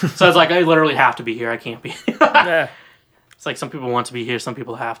music. So it's like, I literally have to be here. I can't be. Yeah. It's like some people want to be here, some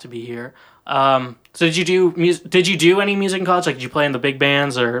people have to be here. So did you do any music in college? Like, did you play in the big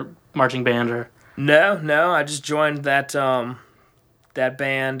bands or marching band or? No. I just joined that that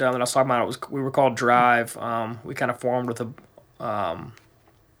band that I was talking about. We were called Drive. We kind of formed with a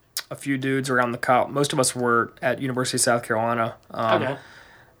few dudes around the college. Most of us were at University of South Carolina. Okay.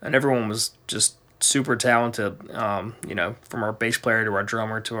 And everyone was just super talented. From our bass player to our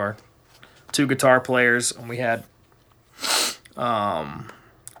drummer to our two guitar players, and we had one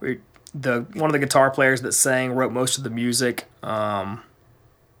of the guitar players that sang wrote most of the music.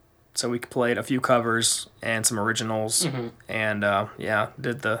 So we played a few covers and some originals, and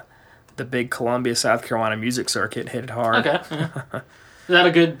did the big Columbia, South Carolina music circuit. Hit it hard. Okay. Yeah. Is that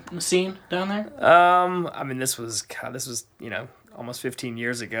a good scene down there? I mean, this was almost 15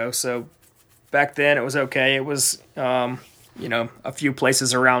 years ago. So back then it was okay. It was a few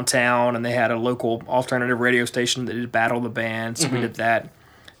places around town, and they had a local alternative radio station that did battle the band. So we did that.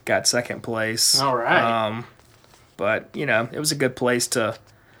 Got second place. All right. But it was a good place to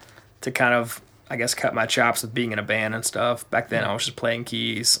kind of, I guess, cut my chops with being in a band and stuff. Back then I was just playing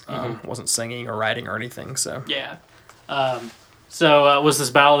keys. Wasn't singing or writing or anything. So yeah. So was this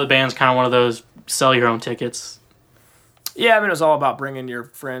Battle of the Bands kind of one of those sell your own tickets? Yeah, I mean, it was all about bringing your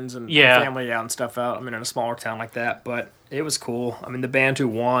friends and family out and stuff out. I mean, in a smaller town like that, but it was cool. I mean, the band who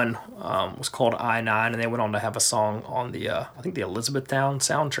won was called I-9, and they went on to have a song on the, I think, the Elizabethtown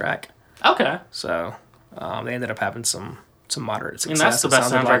soundtrack. Okay. So they ended up having some moderate success. And that's the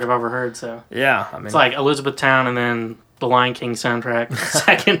best soundtrack I've ever heard, so. Yeah, I mean. It's like Elizabethtown and then the Lion King soundtrack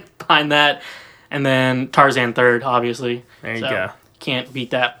second behind that, and then Tarzan third, obviously. There you go. Can't beat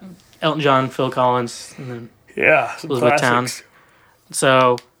that. Elton John, Phil Collins, and then some Elizabethtown.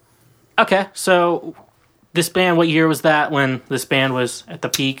 So, okay, so this band, what year was that when this band was at the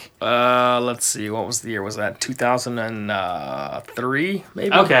peak? Let's see, what was the year? Was that 2003,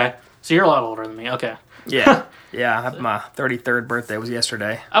 maybe? Okay, so you're a lot older than me, okay. Yeah, I have my 33rd birthday was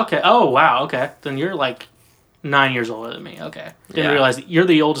yesterday. Okay, oh wow, okay. Then you're like 9 years older than me, okay. Didn't realize that you're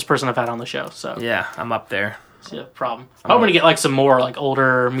the oldest person I've had on the show, so. Yeah, I'm up there. It's a problem. I'm hoping to get like some more like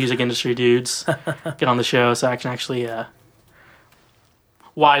older music industry dudes get on the show so I can actually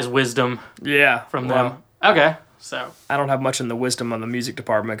wise wisdom from them. Okay, So I don't have much in the wisdom on the music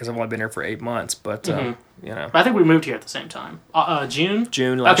department because I've only been here for 8 months. But you know, I think we moved here at the same time.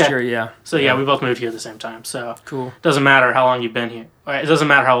 June last year, yeah. So yeah, we both moved here at the same time. So Cool. Doesn't matter how long you've been here. It doesn't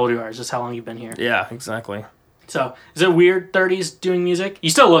matter how old you are. It's just how long you've been here. Yeah, exactly. So is it weird 30s doing music? You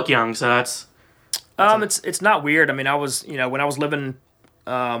still look young, so that's. It's not weird. I mean, I was, you know, when I was living,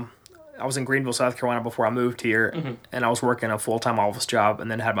 I was in Greenville, South Carolina before I moved here, and I was working a full-time office job, and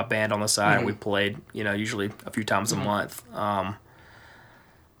then had my band on the side, and we played, you know, usually a few times a month.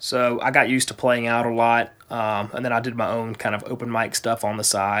 So I got used to playing out a lot, and then I did my own kind of open mic stuff on the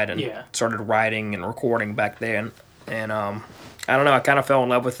side, and started writing and recording back then. And I don't know, I kind of fell in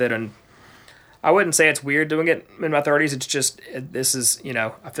love with it, and I wouldn't say it's weird doing it in my 30s. It's just, this is, you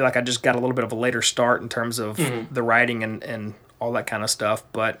know, I feel like I just got a little bit of a later start in terms of the writing and all that kind of stuff.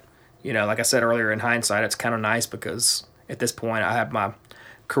 But, you know, like I said earlier, in hindsight, it's kind of nice because at this point I had my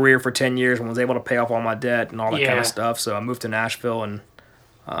career for 10 years and was able to pay off all my debt and all that kind of stuff. So I moved to Nashville and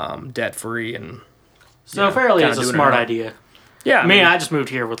debt-free. And so fairly it's a smart idea. Yeah. I mean, I just moved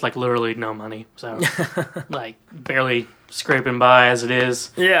here with like literally no money. So like barely scraping by as it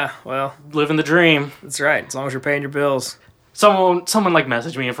is. Yeah, well. Living the dream. That's right. As long as you're paying your bills. Someone like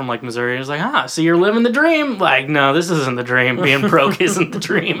messaged me from like Missouri. It was like, so you're living the dream? Like, no, this isn't the dream. Being broke isn't the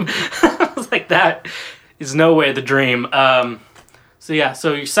dream. I was like, that is no way the dream. So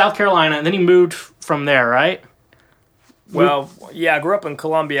you're South Carolina, and then you moved from there, right? Well, yeah, I grew up in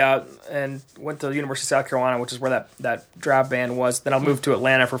Columbia and went to the University of South Carolina, which is where that drive band was. Then I moved to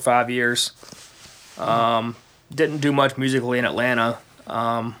Atlanta for 5 years. Didn't do much musically in Atlanta.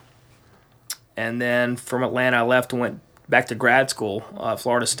 And then from Atlanta, I left and went back to grad school,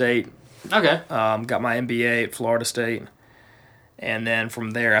 Florida State. Okay. Got my MBA at Florida State. And then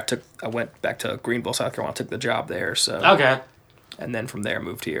from there, I went back to Greenville, South Carolina, took the job there. So okay. And then from there,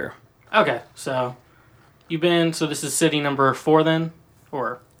 moved here. Okay, so this is city number 4 then?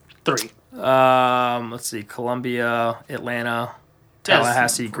 Or 3? Let's see, Columbia, Atlanta,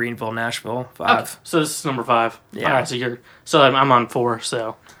 Tallahassee, Greenville, Nashville, 5. Okay, so this is number 5. Yeah. All right, so I'm on 4,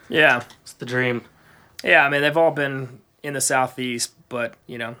 so. Yeah. It's the dream. Yeah, I mean, they've all been in the Southeast, but,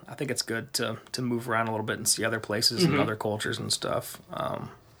 you know, I think it's good to move around a little bit and see other places and other cultures and stuff. All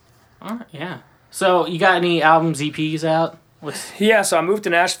right, yeah. So, you got any albums, EPs out? Yeah, so I moved to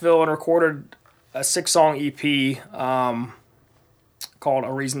Nashville and recorded a 6-song EP called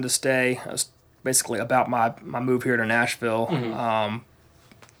A Reason to Stay. It was basically about my move here to Nashville.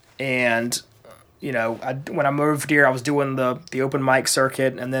 And, you know, when I moved here, I was doing the open mic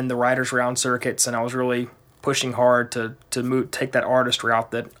circuit and then the writers round circuits, and I was really pushing hard to take that artist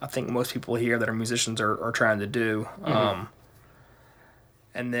route that I think most people here that are musicians are trying to do.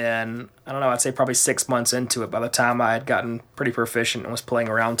 And then, I don't know, I'd say probably 6 months into it, by the time I had gotten pretty proficient and was playing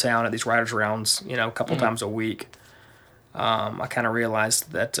around town at these writers' rounds, you know, a couple times a week, I kind of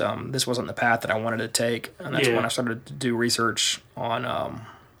realized that this wasn't the path that I wanted to take. And that's when I started to do research on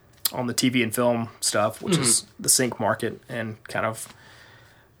the TV and film stuff, which is the sync market, and kind of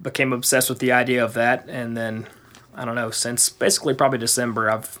became obsessed with the idea of that. And then, I don't know, since basically probably December,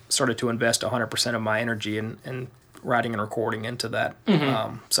 I've started to invest 100% of my energy in writing and recording into that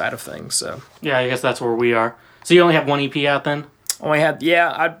side of things. So yeah, I guess that's where we are. So you only have one EP out then? I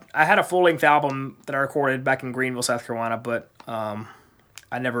had a full-length album that I recorded back in Greenville, South Carolina, but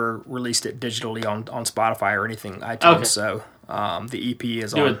I never released it digitally on Spotify or anything, iTunes. Okay. So the EP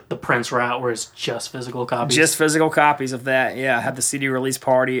is on the Prince route where it's just physical copies. Just physical copies of that. Yeah, I had the CD release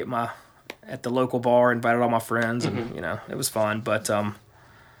party at the local bar, invited all my friends, and you know, it was fun. But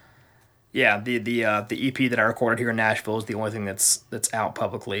yeah, the EP that I recorded here in Nashville is the only thing that's out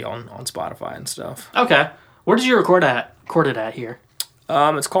publicly on Spotify and stuff. Okay. Where did you record it at here?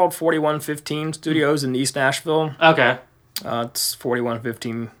 It's called 4115 Studios in East Nashville. Okay. It's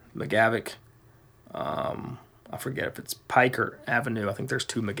 4115 McGavick. I forget if it's Pike or Avenue. I think there's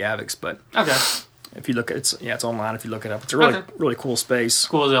 2 McGavicks, but okay. If you look at it's online. If you look it up, it's a really cool space.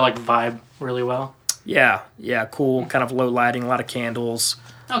 Cool. Does it like vibe really well? Yeah, cool. Kind of low lighting, a lot of candles.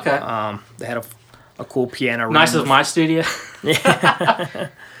 Okay. They had a cool piano room. Nice as my studio. Yeah.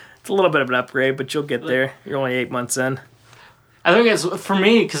 It's a little bit of an upgrade, but you'll get there. You're only 8 months in. I think it's, for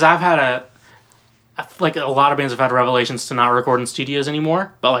me, because I've had like a lot of bands have had revelations to not record in studios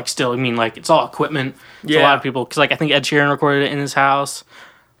anymore, but like still, I mean, like it's all equipment. It's a lot of people, because like I think Ed Sheeran recorded it in his house.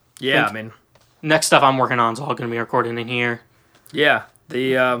 Yeah, I mean. Next stuff I'm working on is all going to be recorded in here. Yeah.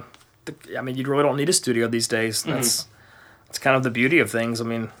 I mean, you really don't need a studio these days. That's kind of the beauty of things. I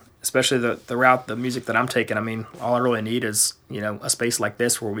mean, especially the route, the music that I'm taking. I mean, all I really need is, you know, a space like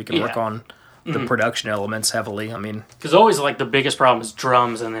this where we can work on the production elements heavily. I mean, because always like the biggest problem is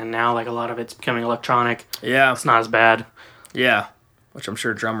drums, and then now like a lot of it's becoming electronic. yeah, It's not as bad. yeah, which I'm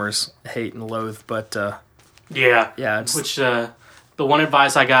sure drummers hate and loathe, but Yeah. yeah, it's, Which the one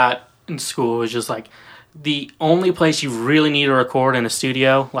advice I got in school was just like the only place you really need to record in a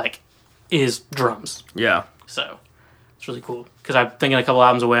studio like is drums. yeah, So it's really cool because I'm thinking a couple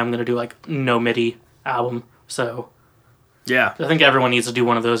albums away I'm gonna do like no MIDI album. So yeah, I think everyone needs to do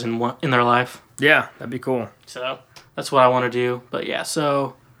one of those in their life. yeah, that'd be cool. So that's what I want to do. But yeah,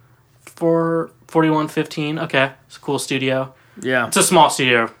 so for 4115, okay, it's a cool studio. Yeah, It's a small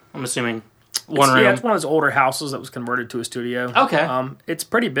studio. I'm assuming one room. Yeah, it's one of those older houses that was converted to a studio. Okay. It's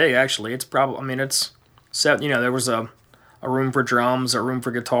pretty big actually. It's probably, I mean, it's set. You know, there was a room for drums, a room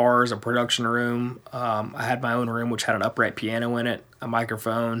for guitars, a production room. I had my own room which had an upright piano in it, a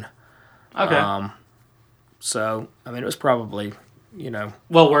microphone. Okay. So I mean, it was probably, you know,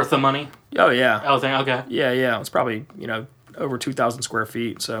 Well worth the money. oh yeah, Oh, thing. Okay. yeah. It was probably, you know, over 2,000 square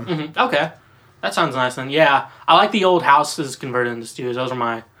feet. So Okay. That sounds nice then. Yeah. I like the old houses converted into studios. Those are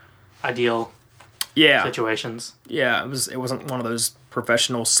my ideal yeah, situations. yeah. It wasn't one of those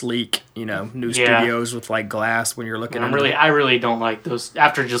professional, sleek, you know, new Yeah. studios with like glass when you're looking. And into I really don't like those.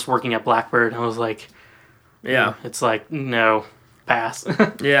 After just working at Blackbird, I was like, yeah, it's like, no, pass.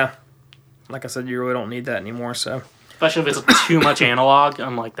 yeah. Like I said, you really don't need that anymore. So Especially if it's too much analog.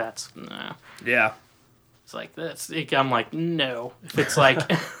 I'm like, that's, no. yeah, It's like, I'm like, no. If it's like,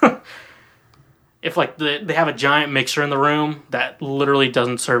 if like they have a giant mixer in the room that literally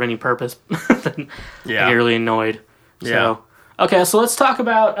doesn't serve any purpose, then I yeah, get really annoyed. Yeah. So, okay, so let's talk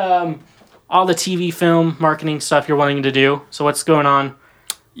about all the TV, film, marketing stuff you're wanting to do. So what's going on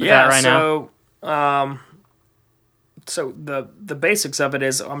with that right now? So the basics of it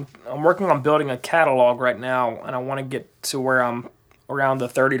is I'm working on building a catalog right now, and I want to get to where I'm around the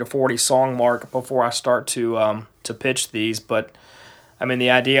 30 to 40 song mark before I start to pitch these. But I mean, the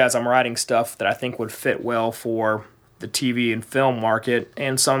idea is I'm writing stuff that I think would fit well for the TV and film market,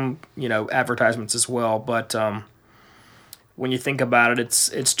 and some, you know, advertisements as well. But when you think about it,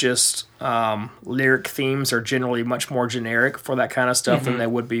 it's just lyric themes are generally much more generic for that kind of stuff than they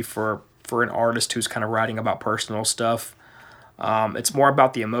would be for an artist who's kind of writing about personal stuff. It's more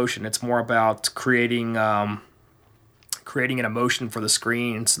about the emotion. It's more about creating an emotion for the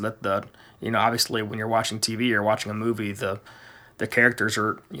screen, so that obviously when you're watching TV or watching a movie, the characters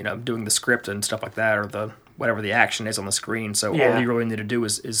are, you know, doing the script and stuff like that, or whatever the action is on the screen. So all you really need to do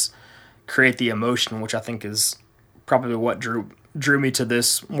is create the emotion, which I think is probably what drew me to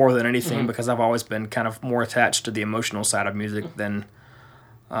this more than anything, because I've always been kind of more attached to the emotional side of music than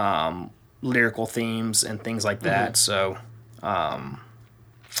lyrical themes and things like that. So, and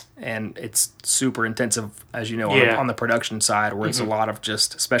it's super intensive, as you know, on the production side, where it's a lot of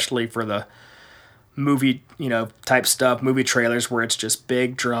just, especially for the movie, you know, type stuff, movie trailers, where it's just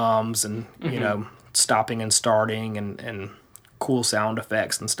big drums and, you know, stopping and starting and cool sound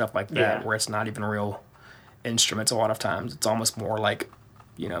effects and stuff like that, where it's not even real instruments a lot of times. It's almost more like,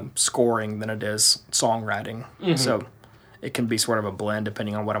 you know, scoring than it is songwriting. So it can be sort of a blend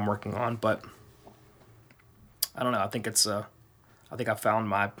depending on what I'm working on, but I don't know. I think I found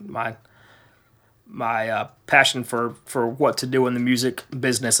my passion for what to do in the music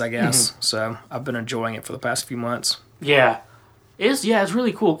business, I guess. So I've been enjoying it for the past few months. Yeah. It's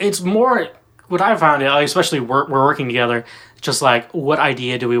really cool. It's more, what I found, especially we're working together, just like, what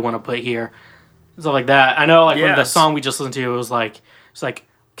idea do we want to put here? Stuff like that. I know, like, with the song we just listened to, it's like,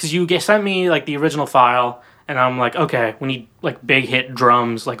 because you sent me, like, the original file, and I'm like, okay, we need, like, big hit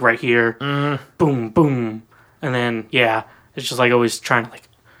drums, like, right here. Boom, boom. And then, it's just, like, always trying to, like,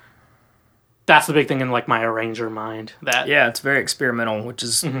 that's the big thing in, like, my arranger mind. That it's very experimental, which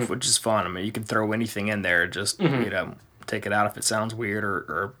is fun. I mean, you can throw anything in there, just, you know, take it out if it sounds weird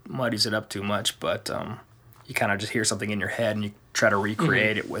or muddies it up too much, but you kind of just hear something in your head and you try to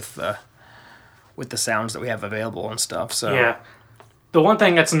recreate it with the sounds that we have available and stuff. So the one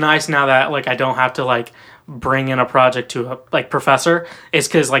thing that's nice now that, like, I don't have to, like, bring in a project to a, like, professor is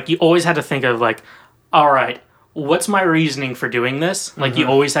because, like, you always had to think of, like, all right, what's my reasoning for doing this? Like, you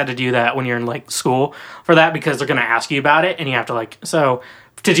always had to do that when you're in, like, school for that, because they're going to ask you about it, and you have to, like, so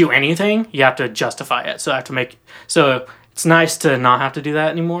to do anything, you have to justify it. So I have to so it's nice to not have to do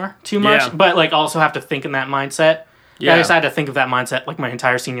that anymore too much, but, like, also have to think in that mindset. I just had to think of that mindset, like, my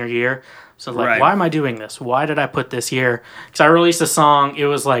entire senior year. So, like, why am I doing this? Why did I put this here? Because I released a song, it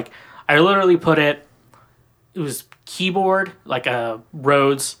was, like, I literally put it was keyboard, like a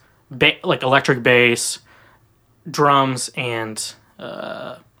Rhodes, like electric bass, drums, and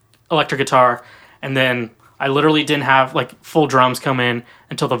electric guitar, and then I literally didn't have like full drums come in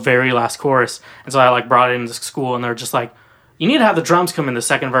until the very last chorus, and so I like brought it into school, and they're just like, "You need to have the drums come in the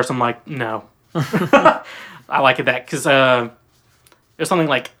second verse." I'm like, "No." I like it that because it was something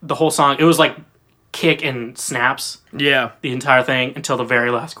like the whole song. It was like kick and snaps. Yeah. The entire thing until the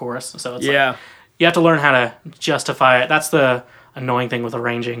very last chorus. So it's Yeah. like, you have to learn how to justify it. That's the annoying thing with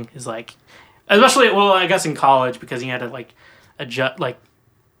arranging is like, especially, well, I guess in college because you had to like adjust, like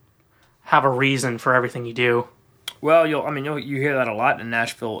have a reason for everything you do. Well, you hear that a lot in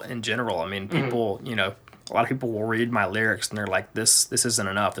Nashville in general. I mean, people, a lot of people will read my lyrics and they're like, this isn't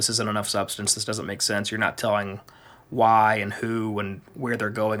enough. This isn't enough substance. This doesn't make sense. You're not telling why and who and where they're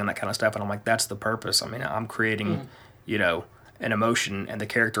going and that kind of stuff. And I'm like, that's the purpose. I mean, I'm creating, an emotion, and the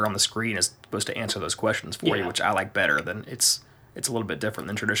character on the screen is supposed to answer those questions for you, which I like better than it's a little bit different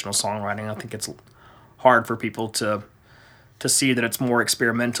than traditional songwriting. I think it's hard for people to see that it's more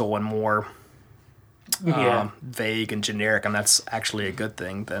experimental and more vague and generic, and that's actually a good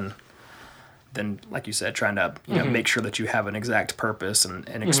thing than like you said, trying to make sure that you have an exact purpose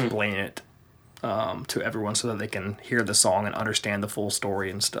and explain it to everyone so that they can hear the song and understand the full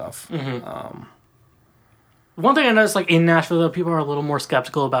story and stuff. One thing I noticed, like in Nashville, though, people are a little more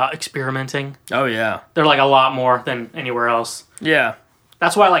skeptical about experimenting. Oh yeah, they're like a lot more than anywhere else. Yeah,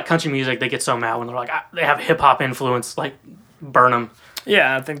 that's why like country music, they get so mad when they're like they have hip hop influence, like burn them.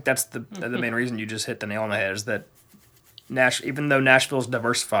 Yeah, I think that's the main reason you just hit the nail on the head is that even though Nashville's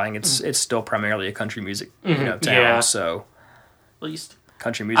diversifying, it's still primarily a country music town. Yeah. So at least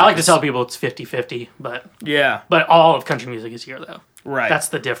country music. I like to tell people it's 50-50, but but all of country music is here though. Right, that's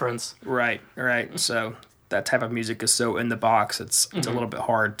the difference. Right. So that type of music is so in the box. It's a little bit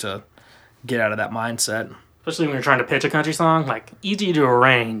hard to get out of that mindset. Especially when you're trying to pitch a country song, like easy to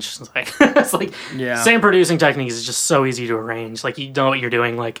arrange. It's like same producing techniques is just so easy to arrange. Like you know what you're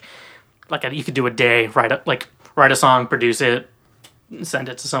doing. Like you could do a day, write a song, produce it, send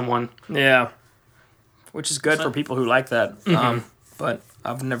it to someone. Yeah, which is good for people who like that. But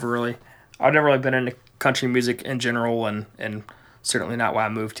I've never really been into country music in general, and certainly not why I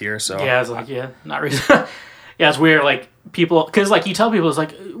moved here. So yeah, it's like not really. Yeah, it's weird. Like people, because like you tell people, it's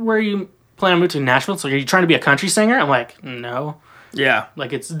like, where are you planning to move to? Nashville? So are you trying to be a country singer? I'm like, no. Yeah,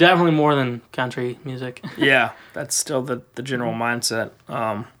 like it's definitely more than country music. Yeah, that's still the general mindset.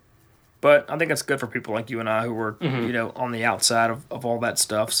 But I think it's good for people like you and I who were, on the outside of all that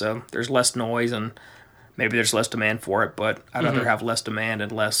stuff. So there's less noise and maybe there's less demand for it. But I'd rather have less demand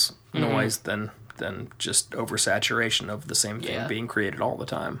and less noise than just oversaturation of the same thing being created all the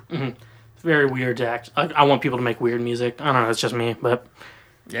time. It's very weird to act. I want people to make weird music. I don't know. It's just me, but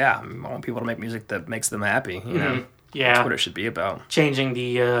yeah, I want people to make music that makes them happy. You know, that's what it should be about. Changing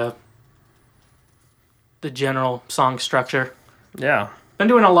the general song structure. Yeah. Been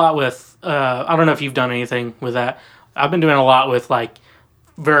doing a lot with I don't know if you've done anything with that. I've been doing a lot with like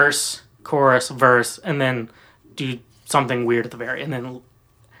verse, chorus, verse, and then do something weird at the very and then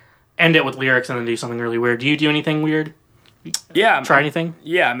end it with lyrics and then do something really weird. Do you do anything weird? Yeah. Try anything?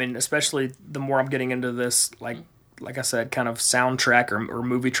 Yeah, I mean, especially the more I'm getting into this like I said, kind of soundtrack or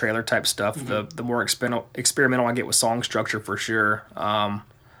movie trailer type stuff, the more experimental I get with song structure for sure. I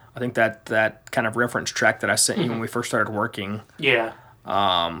think that kind of reference track that I sent you when we first started working. Yeah.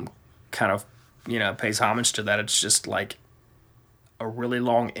 Kind of, pays homage to that. It's just like a really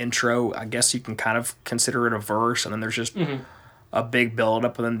long intro. I guess you can kind of consider it a verse, and then there's just a big build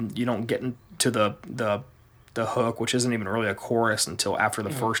up, and then you don't get into the hook, which isn't even really a chorus until after the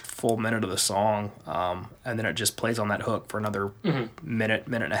first full minute of the song, and then it just plays on that hook for another minute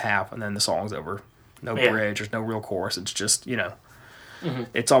and a half, and then the song's over. No bridge, there's no real chorus. It's just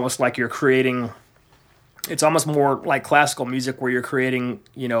it's almost like you're creating. It's almost more like classical music where you're creating,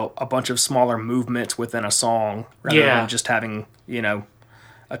 a bunch of smaller movements within a song rather than just having, a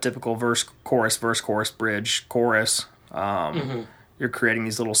typical verse, chorus, bridge, chorus. You're creating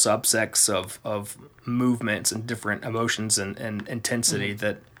these little subsects of movements and different emotions and intensity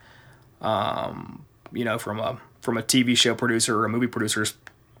that, from a TV show producer or a movie producer's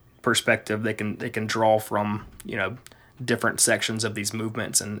perspective, they can draw from, different sections of these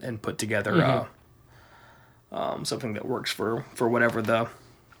movements and put together something that works for whatever the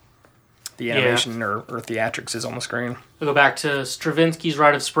animation or theatrics is on the screen. We'll go back to Stravinsky's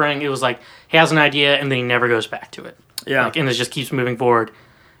Rite of Spring. It was like he has an idea and then he never goes back to it. Yeah, and it just keeps moving forward.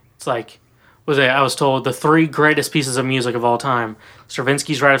 It's like I was told the 3 greatest pieces of music of all time: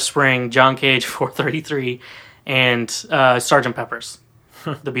 Stravinsky's Rite of Spring, John Cage 433, and Sgt. Pepper's,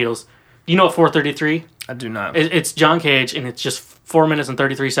 the Beatles. You know what 433? I do not. It's John Cage, and it's just 4 minutes and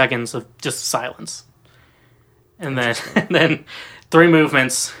 33 seconds of just silence. And then 3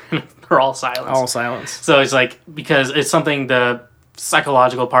 movements, or all silence. All silence. So it's like, because it's something, the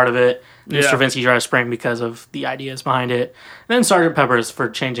psychological part of it, Stravinsky Drive Spring because of the ideas behind it. And then Sgt. Pepper's for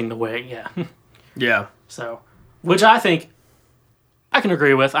changing the way, Yeah. So, which I think I can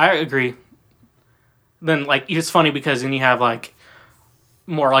agree with. I agree. Then, like, it's funny because then you have, like,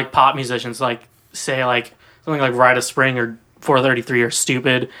 more, like, pop musicians, like, say, like, something like Rite of Spring or 433 are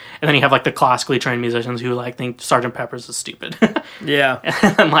stupid. And then you have, like, the classically trained musicians who, like, think Sgt. Pepper's is stupid. Yeah.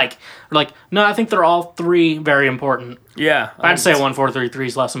 And, like, no, I think they're all three very important. Yeah. I'd say 1433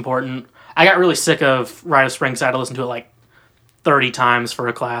 is less important. I got really sick of Rite of Spring, so I had to listen to it, like, 30 times for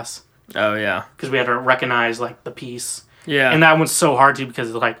a class. Oh, yeah. Because we had to recognize, like, the piece. Yeah. And that one's so hard to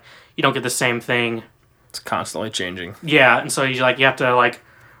because, like, you don't get the same thing. It's constantly changing. Yeah, and so you have to, like,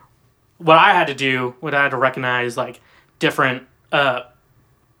 what I had to recognize, like, different, the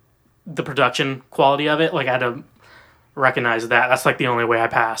production quality of it. Like, I had to recognize that. That's, like, the only way I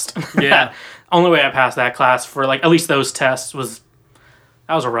passed. Yeah. Only way I passed that class for, like, at least those tests that was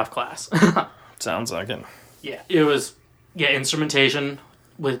a rough class. Sounds like it. Yeah, it was, instrumentation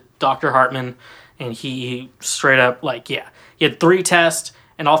with Dr. Hartman, and he straight up, like, he had 3 tests,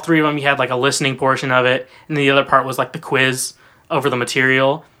 and all 3 of them, he had, like, a listening portion of it, and the other part was, like, the quiz over the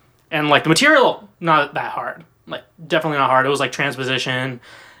material. And, like, the material, not that hard. Like, definitely not hard. It was, like, transposition,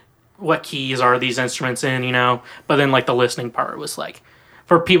 what keys are these instruments in, But then, like, the listening part was, like,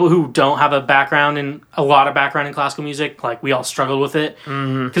 for people who don't have a lot of background in classical music, like, we all struggled with it.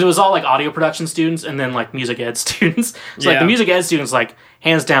 Because it was all, like, audio production students and then, like, music ed students. So, like, the music ed students, like,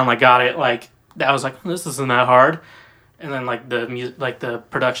 hands down, like, got it. Like, that was like, this isn't that hard. And then, like, the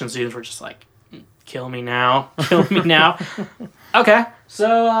production students were just like, kill me now. Okay,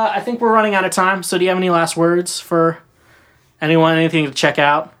 so I think we're running out of time. So do you have any last words for anyone, anything to check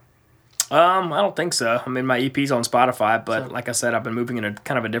out? I don't think so. I mean, my EP's on Spotify, but like I said, I've been moving in a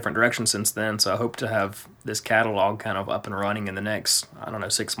kind of a different direction since then, so I hope to have this catalog kind of up and running in the next,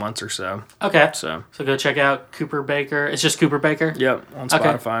 6 months or so. Okay. So go check out Cooper Baker. It's just Cooper Baker? Yep, on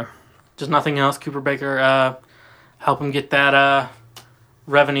Spotify. Okay. Just nothing else. Cooper Baker, help him get that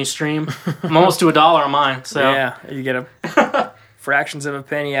revenue stream. I'm almost to $1 on mine. So yeah, you get a fractions of a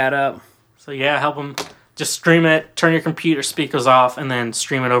penny add up. So help him. Just stream it, turn your computer speakers off, and then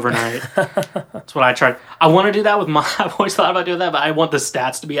stream it overnight. That's what I tried. I want to do that with I've always thought about doing that, but I want the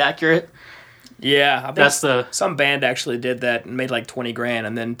stats to be accurate. Yeah, I think some band actually did that and made like $20,000,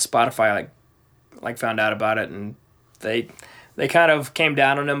 and then Spotify like found out about it, and they kind of came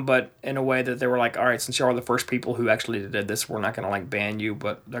down on them, but in a way that they were like, all right, since you are the first people who actually did this, we're not going to like ban you,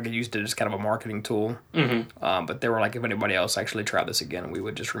 but they're going to use it as kind of a marketing tool. Mm-hmm. But they were like, if anybody else actually tried this again, we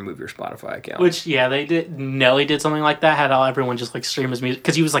would just remove your Spotify account. Which, they did. Nelly did something like that, had everyone just like stream his music,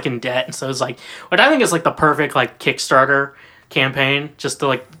 because he was like in debt, and so it's like, what I think is like the perfect like Kickstarter campaign, just to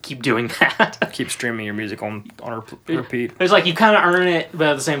like keep doing that. Keep streaming your music on repeat. It's like you kind of earn it, but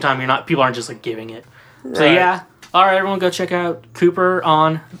at the same time, people aren't just like giving it. Right. So all right, everyone, go check out Cooper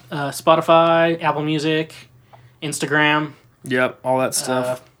on Spotify, Apple Music, Instagram. Yep, all that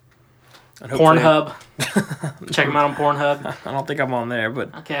stuff. Pornhub. Check him out on Pornhub. I don't think I'm on there,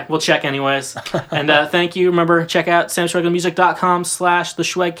 but okay, we'll check anyways. And thank you. Remember, check out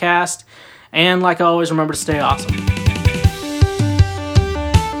samschweglermusic.com/theshwegcast. And like always, remember to stay awesome.